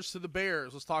 Jaguars to the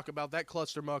Bears. Let's talk about that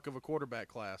cluster muck of a quarterback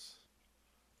class.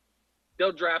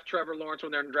 They'll draft Trevor Lawrence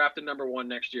when they're drafted number 1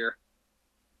 next year.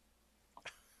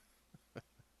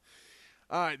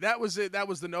 All right, that was it. That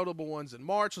was the notable ones in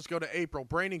March. Let's go to April.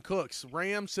 Brandon Cooks,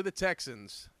 Rams to the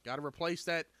Texans. Got to replace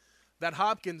that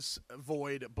Hopkins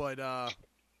void, but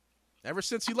ever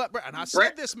since he left, and I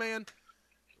said this, man,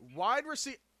 wide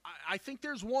receiver. I think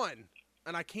there's one,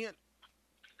 and I can't.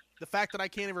 The fact that I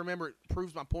can't even remember it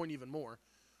proves my point even more.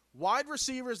 Wide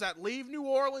receivers that leave New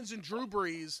Orleans and Drew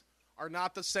Brees are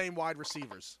not the same wide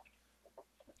receivers.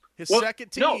 His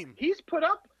second team. No, he's put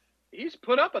up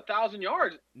 1,000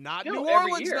 yards. Not New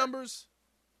Orleans numbers.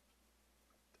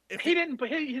 He didn't. But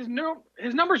his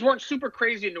numbers weren't super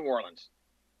crazy in New Orleans.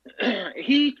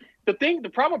 The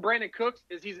problem with Brandon Cooks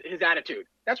is his attitude.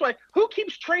 That's why who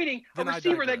keeps trading a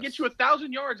receiver that gets you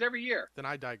 1,000 yards every year? Then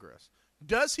I digress.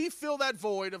 Does he fill that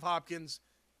void of Hopkins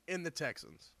in the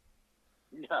Texans?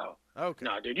 No. Okay.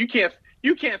 No, dude, you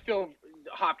can't fill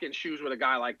Hopkins' shoes with a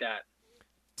guy like that.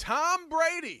 Tom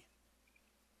Brady,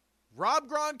 Rob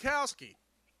Gronkowski,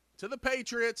 to the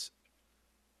Patriots,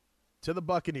 to the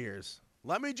Buccaneers.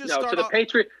 Let me just start to the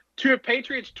Patriots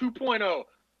 2.0.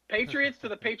 Patriots to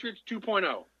the Patriots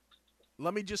 2.0.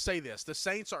 Let me just say this: the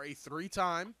Saints are a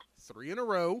 3-time, 3 in a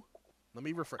row. Let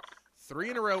me rephrase: 3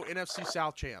 in a row NFC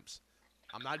South champs.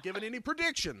 I'm not giving any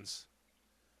predictions.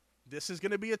 This is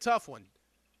going to be a tough one.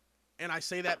 And I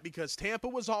say that because Tampa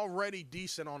was already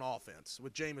decent on offense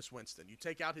with Jameis Winston. You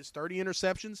take out his 30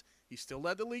 interceptions, he still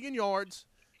led the league in yards.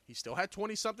 He still had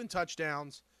 20-something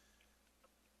touchdowns.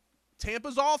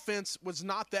 Tampa's offense was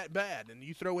not that bad. And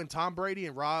you throw in Tom Brady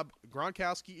and Rob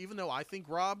Gronkowski, even though I think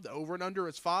Rob, the over and under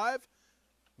is 5.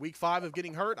 Week 5 of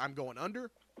getting hurt, I'm going under.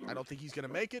 I don't think he's going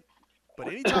to make it. But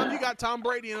anytime you got Tom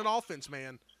Brady in an offense,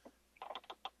 man,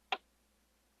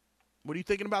 what are you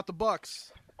thinking about the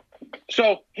Bucs?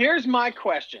 So here's my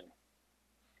question: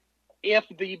 if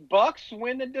the Bucs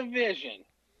win the division,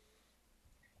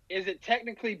 is it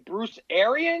technically Bruce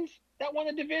Arians that won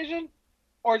the division,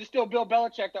 or is it still Bill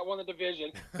Belichick that won the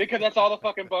division? Because that's all the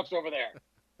fucking Bucs over there.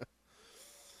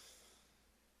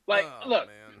 Like, look,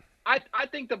 man. I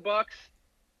think the Bucs,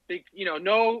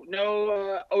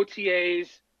 no OTAs,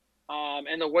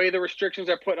 and the way the restrictions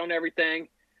are put on everything.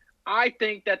 I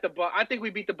think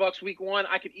we beat the Bucs week 1.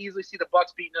 I could easily see the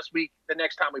Bucs beating us the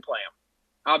next time we play them.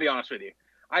 I'll be honest with you.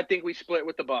 I think we split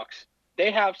with the Bucs.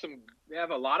 They have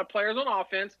a lot of players on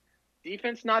offense.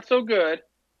 Defense not so good,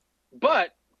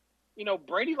 but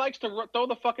Brady likes to throw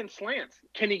the fucking slants.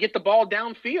 Can he get the ball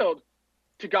downfield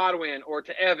to Godwin or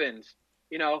to Evans?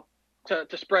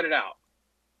 To spread it out.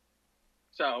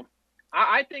 So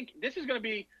I think this is going to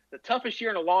be the toughest year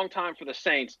in a long time for the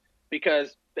Saints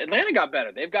because Atlanta got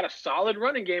better. They've got a solid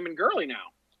running game in Gurley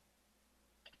now.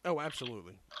 Oh,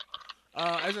 absolutely.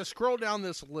 As I scroll down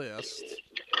this list,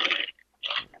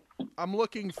 I'm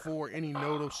looking for any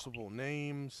noticeable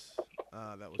names.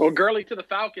 That was Well, Gurley to the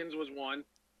Falcons was one.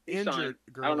 He injured. signed.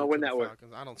 Gurley I don't know when to that the was.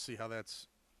 Falcons. I don't see how that's.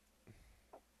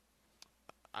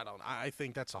 I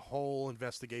think that's a whole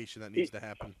investigation that needs to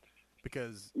happen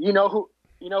because You know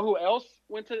who else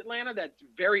went to Atlanta that's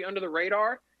very under the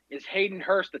radar is Hayden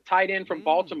Hurst, the tight end from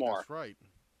Baltimore. That's right.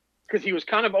 Because he was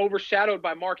kind of overshadowed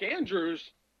by Mark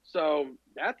Andrews. So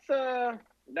that's a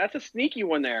sneaky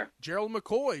one there. Gerald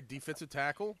McCoy, defensive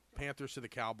tackle, Panthers to the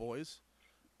Cowboys.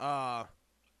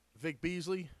 Vic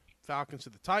Beasley, Falcons to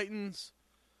the Titans.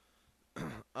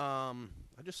 I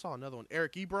just saw another one.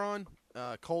 Eric Ebron,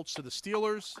 Colts to the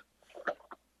Steelers.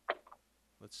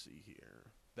 Let's see here.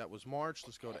 That was March.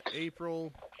 Let's go to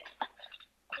April.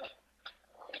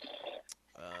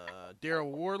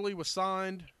 Darryl Wardley was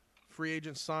signed. Free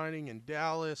agent signing in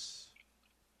Dallas.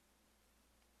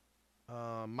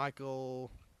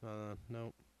 Michael,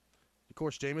 no. Of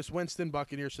course, Jameis Winston,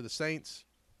 Buccaneers to the Saints.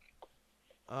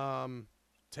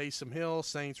 Taysom Hill,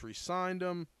 Saints re-signed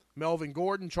him. Melvin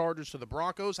Gordon, Chargers to the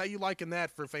Broncos. How you liking that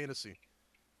for fantasy?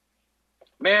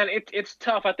 Man, it's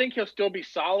tough. I think he'll still be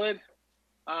solid.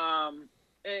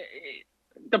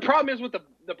 The problem is with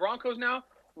the Broncos now,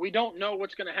 we don't know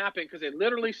what's going to happen because they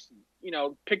literally,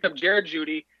 picked up Jared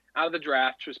Jeudy out of the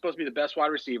draft, who was supposed to be the best wide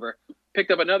receiver. Picked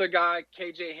up another guy,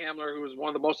 KJ Hamler, who was one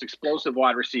of the most explosive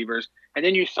wide receivers, and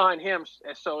then you sign him.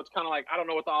 So it's kind of like I don't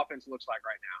know what the offense looks like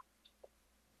right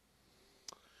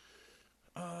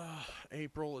now.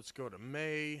 April. Let's go to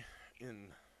May in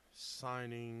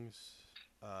signings.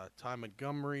 Ty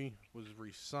Montgomery was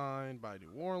re-signed by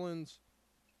New Orleans.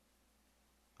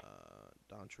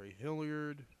 Dontre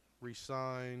Hilliard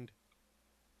re-signed.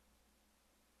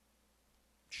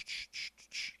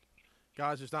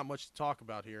 Guys, there's not much to talk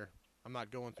about here. I'm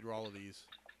not going through all of these.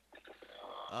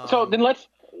 So then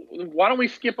why don't we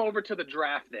skip over to the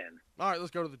draft then? All right,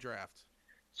 let's go to the draft.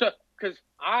 So, because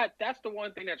that's the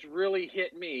one thing that's really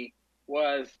hit me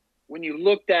was when you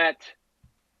looked at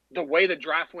the way the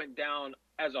draft went down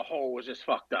as a whole was just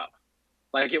fucked up.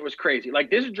 Like, it was crazy.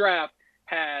 Like, this draft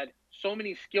had so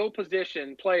many skill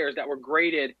position players that were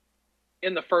graded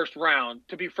in the first round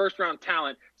to be first-round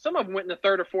talent. Some of them went in the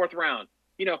third or fourth round.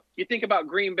 You think about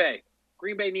Green Bay.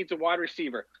 Green Bay needs a wide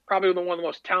receiver, probably one of the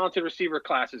most talented receiver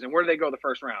classes. And where do they go the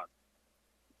first round?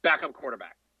 Backup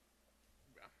quarterback.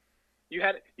 You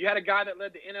had a guy that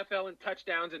led the NFL in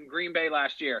touchdowns in Green Bay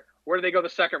last year. Where do they go the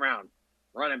second round?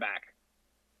 Running back.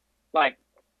 Like,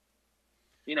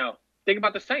 think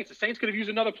about the Saints. The Saints could have used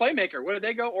another playmaker. Where did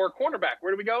they go? Or a cornerback.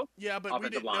 Where did we go? Yeah, but Offensive we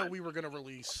didn't know line. we were going to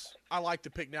release. I like the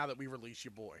pick now that we release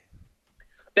your boy.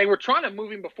 They were trying to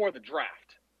move him before the draft.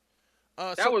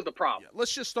 That was the problem. Yeah,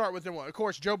 let's just start with them. Of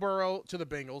course, Joe Burrow to the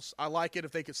Bengals. I like it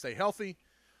if they could stay healthy.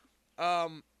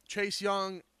 Chase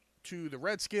Young to the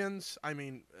Redskins. I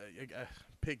mean,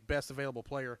 pick best available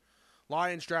player.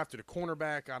 Lions drafted a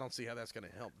cornerback. I don't see how that's going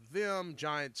to help them.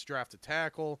 Giants draft a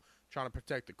tackle, trying to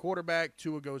protect the quarterback.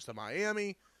 Tua goes to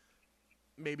Miami.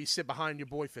 Maybe sit behind your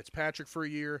boy Fitzpatrick for a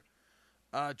year.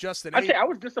 Justin. I'd say I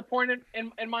was disappointed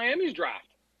in Miami's draft,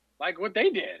 like what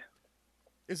they did.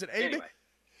 Is it A? Anyway.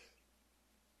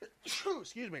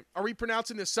 Excuse me. Are we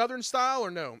pronouncing this Southern style or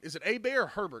no? Is it A-Bear or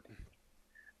Herbert?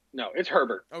 No, it's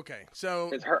Herbert. Okay, so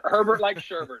It's Herbert like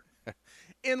Sherbert.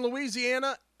 in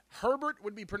Louisiana, Herbert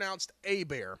would be pronounced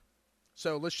A-Bear.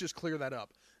 So let's just clear that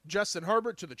up. Justin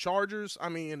Herbert to the Chargers. I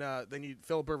mean, they need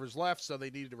Phillip Rivers left, so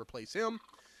they needed to replace him.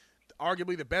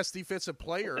 Arguably the best defensive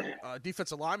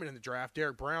lineman in the draft,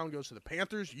 Derek Brown, goes to the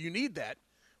Panthers. You need that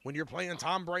when you're playing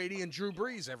Tom Brady and Drew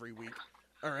Brees every week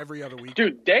or every other week.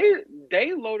 Dude,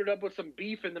 they loaded up with some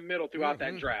beef in the middle throughout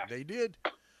that draft. They did.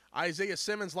 Isaiah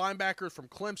Simmons, linebacker from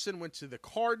Clemson, went to the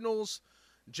Cardinals.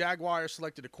 Jaguars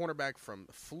selected a cornerback from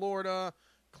Florida.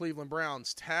 Cleveland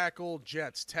Browns tackle.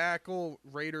 Jets tackle.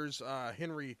 Raiders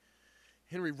Henry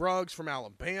Ruggs from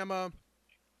Alabama.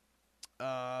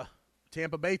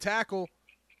 Tampa Bay tackle.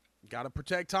 Got to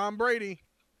protect Tom Brady.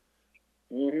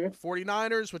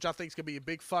 49ers, which I think is going to be a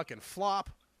big fucking flop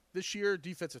this year.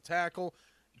 Defensive tackle.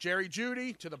 Jerry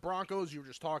Jeudy to the Broncos. You were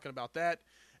just talking about that.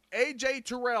 A.J.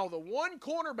 Terrell, the one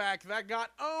cornerback that got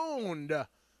owned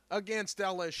against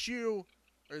LSU,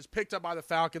 is picked up by the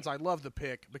Falcons. I love the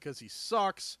pick because he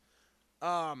sucks.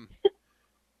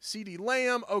 CeeDee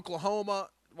Lamb, Oklahoma,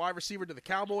 wide receiver to the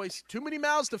Cowboys. Too many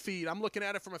mouths to feed. I'm looking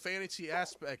at it from a fantasy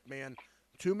aspect, man.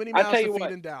 Too many mouths to feed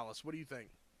in Dallas. What do you think?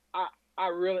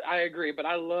 I agree, but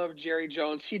I love Jerry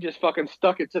Jones. He just fucking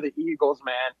stuck it to the Eagles,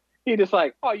 man. He just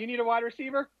like, oh, you need a wide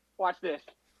receiver? Watch this.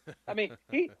 I mean,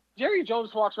 Jerry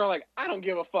Jones walks around like, I don't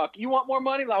give a fuck. You want more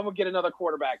money? I'm gonna get another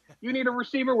quarterback. You need a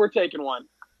receiver? We're taking one.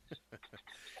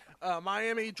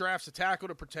 Miami drafts a tackle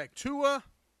to protect Tua.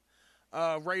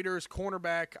 Raiders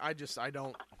cornerback. I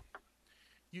don't.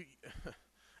 You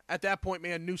at that point,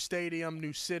 man. New stadium,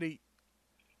 new city.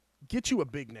 Get you a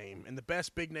big name, and the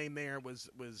best big name there was.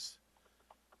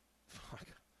 Fuck.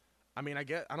 I mean, I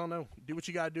don't know. Do what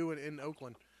you got to do in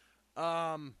Oakland.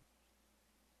 Wide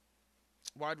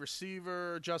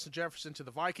receiver Justin Jefferson to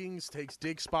the Vikings takes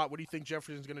Diggs' spot. What do you think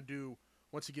Jefferson's going to do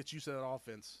once he gets used to that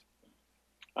offense?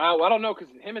 Well, I don't know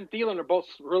because him and Thielen are both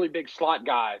really big slot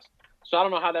guys. So I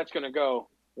don't know how that's going to go.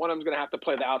 One of them's going to have to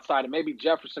play the outside, and maybe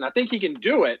Jefferson. I think he can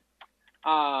do it,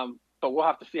 but we'll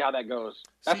have to see how that goes.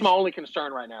 That's my only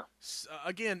concern right now.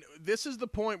 Again, this is the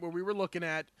point where we were looking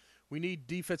at we need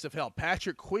defensive help.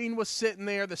 Patrick Queen was sitting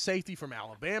there. The safety from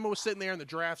Alabama was sitting there in the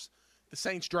drafts. The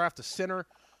Saints draft a center.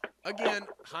 Again,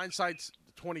 hindsight's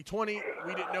 2020.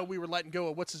 We didn't know we were letting go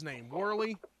of what's his name,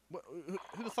 Worley.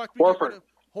 Who the fuck? Horford.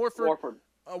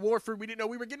 Warford. We didn't know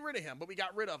we were getting rid of him, but we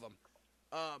got rid of him.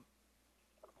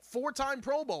 4-time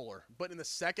Pro Bowler, but in the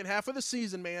second half of the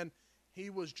season, man, he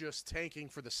was just tanking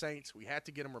for the Saints. We had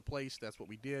to get him replaced. That's what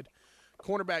we did.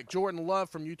 Cornerback Jordan Love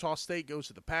from Utah State goes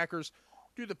to the Packers.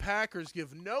 Do the Packers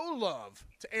give no love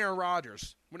to Aaron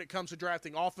Rodgers when it comes to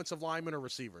drafting offensive linemen or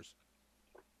receivers?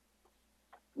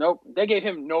 Nope. They gave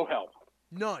him no help.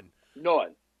 None.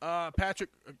 Patrick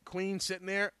Queen sitting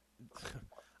there.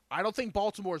 I don't think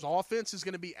Baltimore's offense is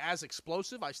going to be as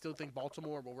explosive. I still think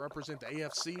Baltimore will represent the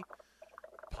AFC.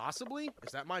 Possibly.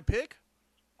 Is that my pick?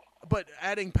 But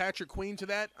adding Patrick Queen to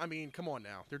that, I mean, come on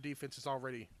now. Their defense is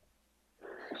already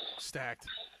stacked.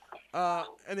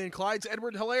 And then Clyde's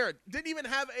Edward-Helaire didn't even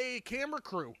have a camera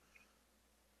crew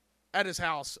at his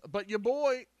house. But your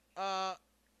boy, the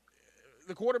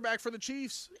quarterback for the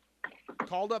Chiefs,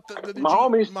 called up the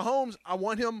Mahomes. I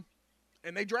want him,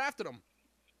 and they drafted him.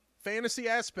 Fantasy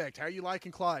aspect. How you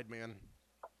liking Clyde, man?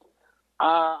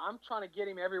 I'm trying to get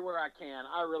him everywhere I can.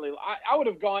 I would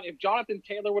have gone if Jonathan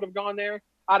Taylor would have gone there.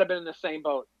 I'd have been in the same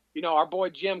boat. You know, our boy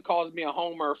Jim calls me a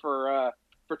homer for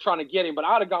trying to get him, but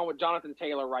I'd have gone with Jonathan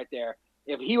Taylor right there.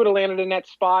 If he would have landed in that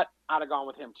spot, I'd have gone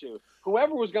with him too.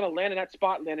 Whoever was going to land in that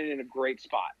spot landed in a great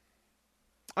spot.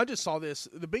 I just saw this.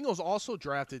 The Bengals also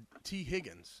drafted T.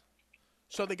 Higgins.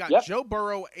 So they got Joe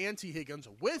Burrow and T. Higgins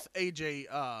with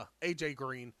AJ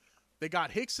Green. They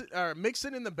got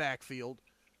Mixon in the backfield.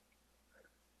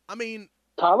 I mean,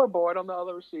 Tyler Boyd on the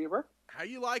other receiver. How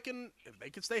you liking, if they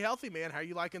can stay healthy, man, how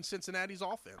you liking Cincinnati's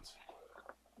offense?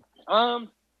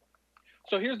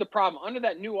 So here's the problem. Under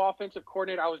that new offensive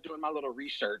coordinator, I was doing my little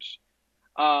research.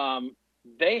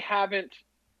 They haven't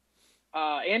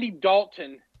Andy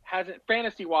Dalton hasn't,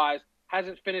 fantasy-wise,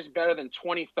 hasn't finished better than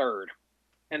 23rd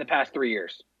in the past 3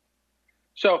 years.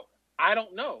 So I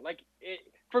don't know.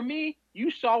 For me,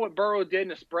 you saw what Burrow did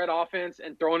in a spread offense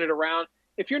and throwing it around.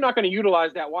 If you're not going to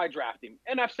utilize that, why draft him?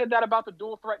 And I've said that about the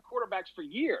dual-threat quarterbacks for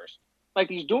years. Like,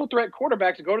 these dual-threat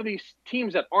quarterbacks go to these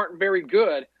teams that aren't very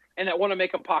good and that want to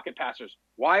make them pocket passers.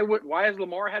 Why has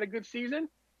Lamar had a good season?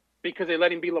 Because they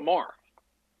let him be Lamar.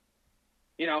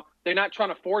 You know, they're not trying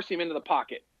to force him into the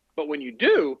pocket. But when you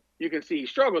do, you can see he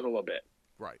struggles a little bit.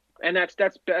 Right. And that's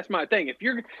my thing. If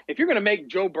you're going to make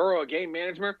Joe Burrow a game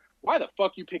manager, why the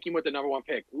fuck you pick him with the number one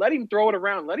pick? Let him throw it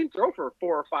around. Let him throw for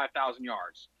 4,000 or 5,000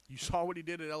 yards. You saw what he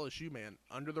did at LSU, man.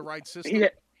 Under the right system.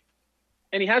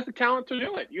 And he has the talent to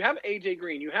do it. You have A.J.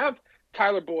 Green. You have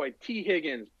Tyler Boyd, T.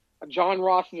 Higgins. John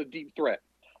Ross is a deep threat.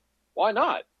 Why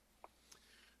not?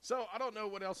 So I don't know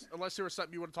what else, unless there was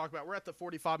something you want to talk about. We're at the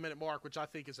 45-minute mark, which I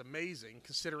think is amazing,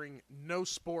 considering no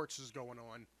sports is going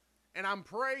on. And I'm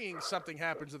praying something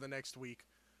happens in the next week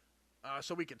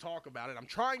so we can talk about it. I'm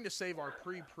trying to save our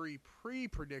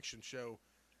pre-prediction show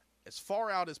as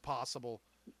far out as possible.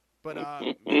 But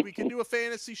maybe we can do a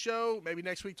fantasy show. Maybe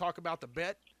next week talk about the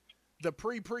bet. The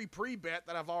pre-bet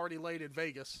that I've already laid in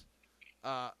Vegas.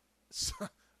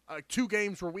 2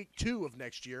 games for week 2 of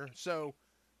next year. So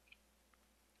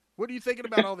what are you thinking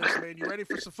about all this, man? You ready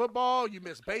for some football? You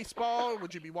miss baseball?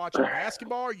 Would you be watching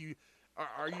basketball? Are you a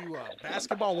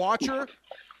basketball watcher?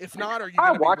 If not, are you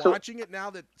going to be watching it now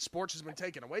that sports has been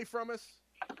taken away from us?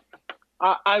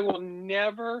 I will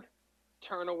never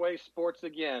turn away sports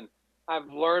again.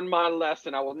 I've learned my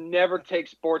lesson. I will never take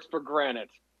sports for granted.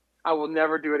 I will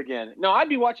never do it again. No, I'd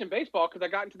be watching baseball because I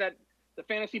got into the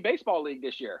fantasy baseball league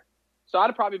this year. So I'd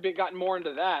have probably gotten more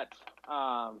into that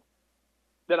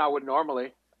than I would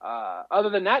normally. other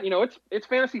than that, it's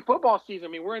fantasy football season.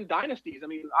 I mean, we're in dynasties. I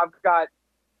mean, I've got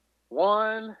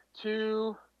 1,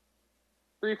 2,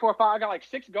 3, 4, 5. I got like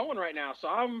 6 going right now, so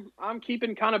I'm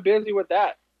keeping kind of busy with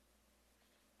that.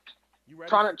 You ready?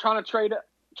 Trying to trade,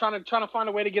 trying to find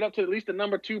a way to get up to at least the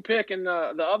number 2 pick and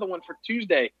the other one for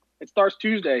Tuesday. It starts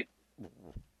Tuesday.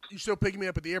 You still picking me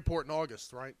up at the airport in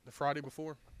August, right? The Friday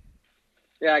before?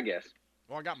 Yeah, I guess.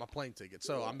 Well, I got my plane ticket,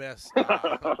 so I miss.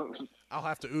 I'll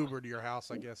have to Uber to your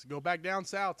house, I guess. Go back down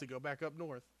south to go back up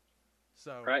north.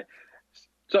 So right.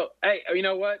 So hey, you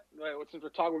know what? Since we're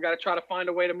talking, we got to try to find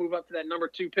a way to move up to that number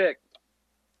 2 pick.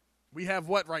 We have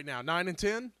what right now? 9 and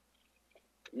 10.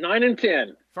 9 and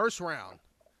 10. First round.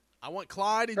 I want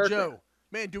Clyde and First Joe. round.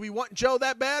 Man, do we want Joe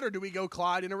that bad, or do we go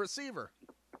Clyde and a receiver?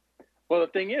 Well, the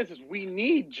thing is we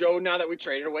need Joe now that we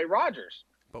traded away Rodgers.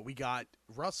 But we got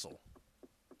Russell.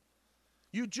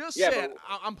 You just Yeah, said,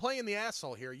 I'm playing the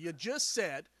asshole here. You just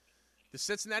said the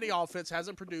Cincinnati offense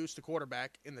hasn't produced a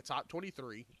quarterback in the top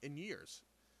 23 in years.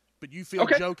 But you feel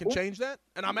Joe can change that?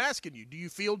 And I'm asking you, do you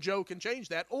feel Joe can change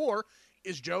that? Or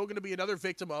is Joe going to be another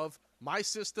victim of my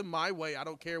system, my way, I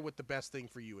don't care what the best thing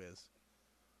for you is?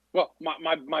 Well,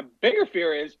 my bigger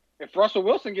fear is if Russell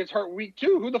Wilson gets hurt week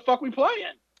 2, who the fuck we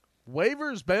playing?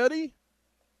 Waivers, buddy.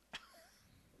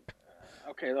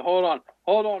 Okay, hold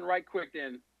on right quick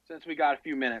then, since we got a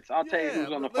few minutes. I'll tell you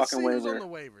who's on the fucking waivers. Who's on the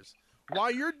waivers.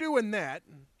 While you're doing that,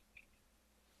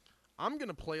 I'm going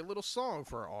to play a little song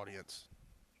for our audience.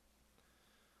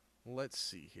 Let's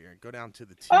see here. Go down to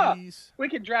the tees. We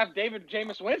could draft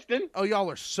Jameis Winston. Oh, y'all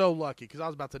are so lucky because I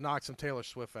was about to knock some Taylor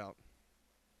Swift out.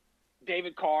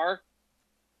 David Carr.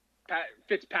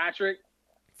 Fitzpatrick.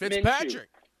 Minshew.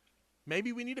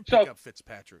 Maybe we need to pick up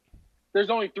Fitzpatrick.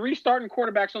 There's only 3 starting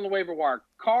quarterbacks on the waiver wire.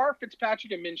 Carr,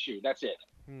 Fitzpatrick, and Minshew. That's it.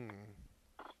 And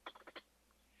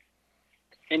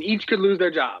each could lose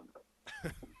their job.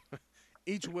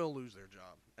 Each will lose their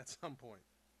job at some point.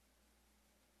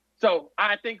 So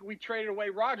I think we traded away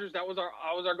Rodgers. That was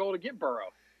our goal to get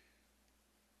Burrow.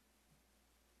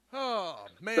 Oh,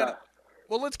 man.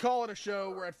 Well, let's call it a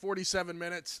show. We're at 47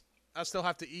 minutes. I still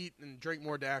have to eat and drink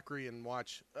more daiquiri and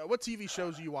watch. What TV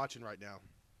shows are you watching right now?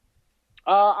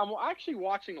 I'm actually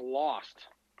watching Lost.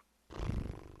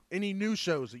 Any new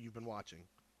shows that you've been watching?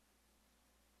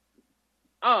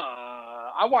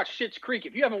 I watched Schitt's Creek.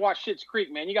 If you haven't watched Schitt's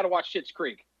Creek, man, you got to watch Schitt's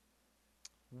Creek.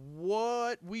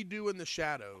 What We Do in the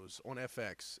Shadows on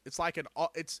FX. It's like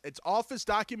it's Office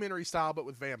documentary style, but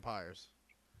with vampires.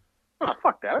 Oh,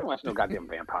 fuck that! I don't watch no goddamn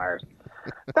vampires.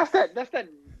 That's that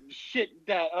shit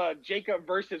that Jacob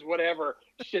versus whatever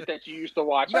shit that you used to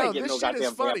watch. I ain't getting no goddamn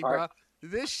is funny, vampires. Bro.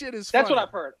 This shit is funny. That's what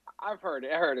I've heard.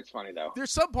 I heard it's funny though.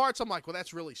 There's some parts I'm like, well,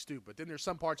 that's really stupid. Then there's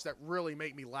some parts that really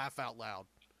make me laugh out loud.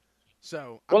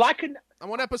 So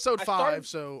I'm on episode 5,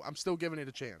 so I'm still giving it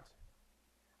a chance.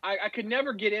 I could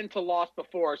never get into Lost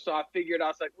before, so I figured I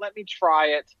was like, let me try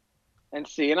it and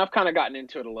see. And I've kind of gotten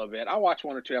into it a little bit. I watch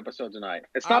 1 or 2 episodes a night.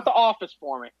 It's not The Office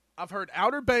for me. I've heard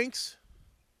Outer Banks.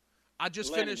 I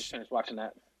just Lennon finished watching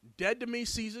that. Dead to Me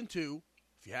season 2.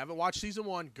 If you haven't watched season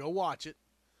 1, go watch it.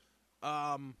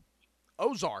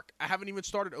 Ozark. I haven't even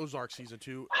started Ozark season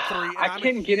 2, 3. And I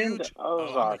couldn't get into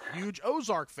Ozark. I'm a huge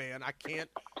Ozark fan. I can't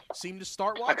seem to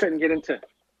start watching. I couldn't get into it.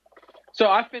 So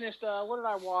I finished, what did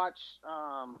I watch?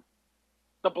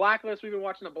 The Blacklist. We've been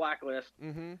watching The Blacklist.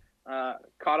 Mm-hmm.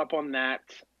 Caught up on that.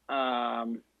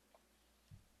 Damn,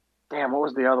 what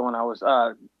was the other one I was?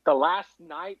 The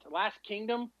Last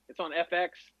Kingdom. It's on FX.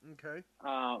 Okay.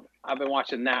 I've been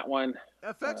watching that one.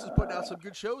 FX is putting out some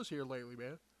good shows here lately,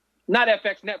 man. Not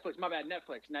FX, Netflix. My bad,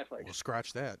 Netflix. We'll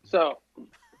scratch that. So,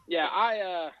 yeah,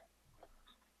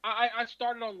 I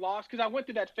started on Lost because I went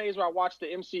through that phase where I watched the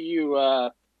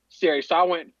MCU series. So I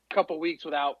went a couple weeks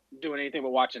without doing anything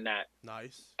but watching that.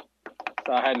 Nice.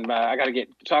 So I got to get.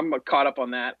 So I'm caught up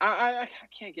on that. I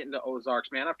can't get into Ozarks,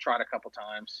 man. I've tried a couple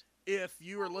times. If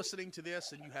you are listening to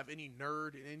this and you have any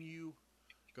nerd in you,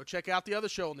 go check out the other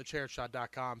show on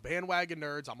thechairshot.com, Bandwagon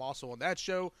Nerds. I'm also on that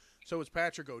show. So is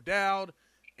Patrick O'Dowd,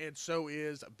 and so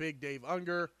is Big Dave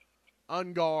Ungar,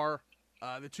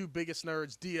 the 2 biggest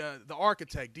nerds, the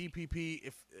architect, DPP.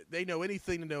 If they know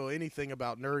anything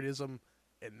about nerdism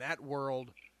in that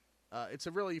world, it's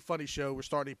a really funny show. We're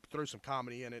starting to throw some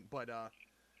comedy in it, but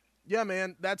yeah,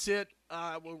 man, that's it.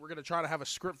 We're going to try to have a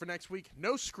script for next week.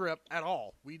 No script at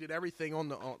all. We did everything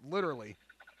literally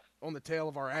on the tail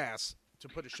of our ass to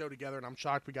put a show together, and I'm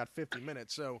shocked we got 50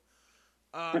 minutes. So,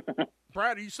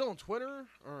 Brad, are you still on Twitter?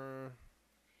 Or?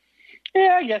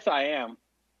 Yeah, I guess I am.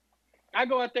 I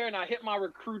go out there and I hit my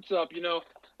recruits up,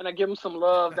 and I give them some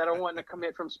love that are wanting to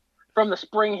commit from the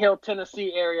Spring Hill,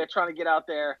 Tennessee area, trying to get out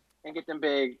there and get them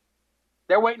big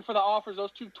They're waiting for the offers.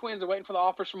 Those two twins are waiting for the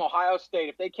offers from Ohio State.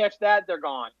 If they catch that, they're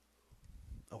gone.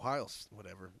 Ohio's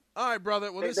whatever. All right,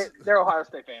 brother. Well, they're Ohio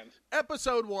State fans.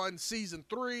 Episode 1, Season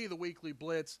 3, the Weekly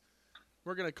Blitz.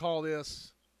 We're going to call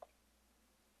this...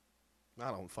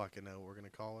 I don't fucking know what we're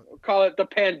going to call it. We'll call it the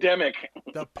Pandemic.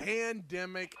 The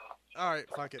Pandemic. All right,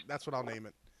 fuck it. That's what I'll name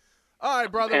it. All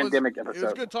right, brother. Pandemic it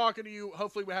was good talking to you.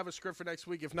 Hopefully we have a script for next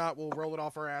week. If not, we'll roll it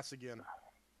off our ass again.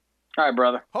 All right,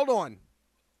 brother. Hold on.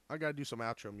 I got to do some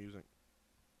outro music.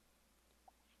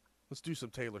 Let's do some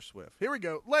Taylor Swift. Here we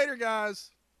go. Later,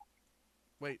 guys.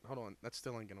 Wait, hold on. That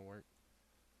still ain't going to work.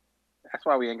 That's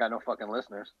why we ain't got no fucking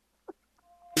listeners.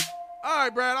 All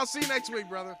right, Brad. I'll see you next week,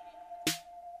 brother.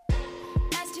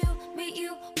 Nice to meet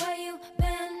you where you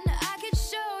been. I could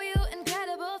show you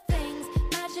incredible things.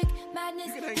 Magic, madness.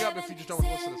 You can hang up if you just don't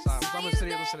listen to silence. I'm going to sit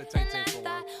here and listen to Tay for a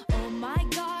while. Oh my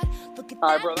God, look at All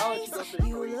right, that brother, I'll let face. you go through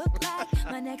You it. look like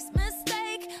my next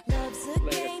mistake. Love's a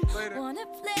game. Later. Wanna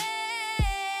play?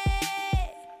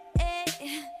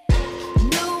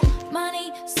 New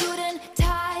money.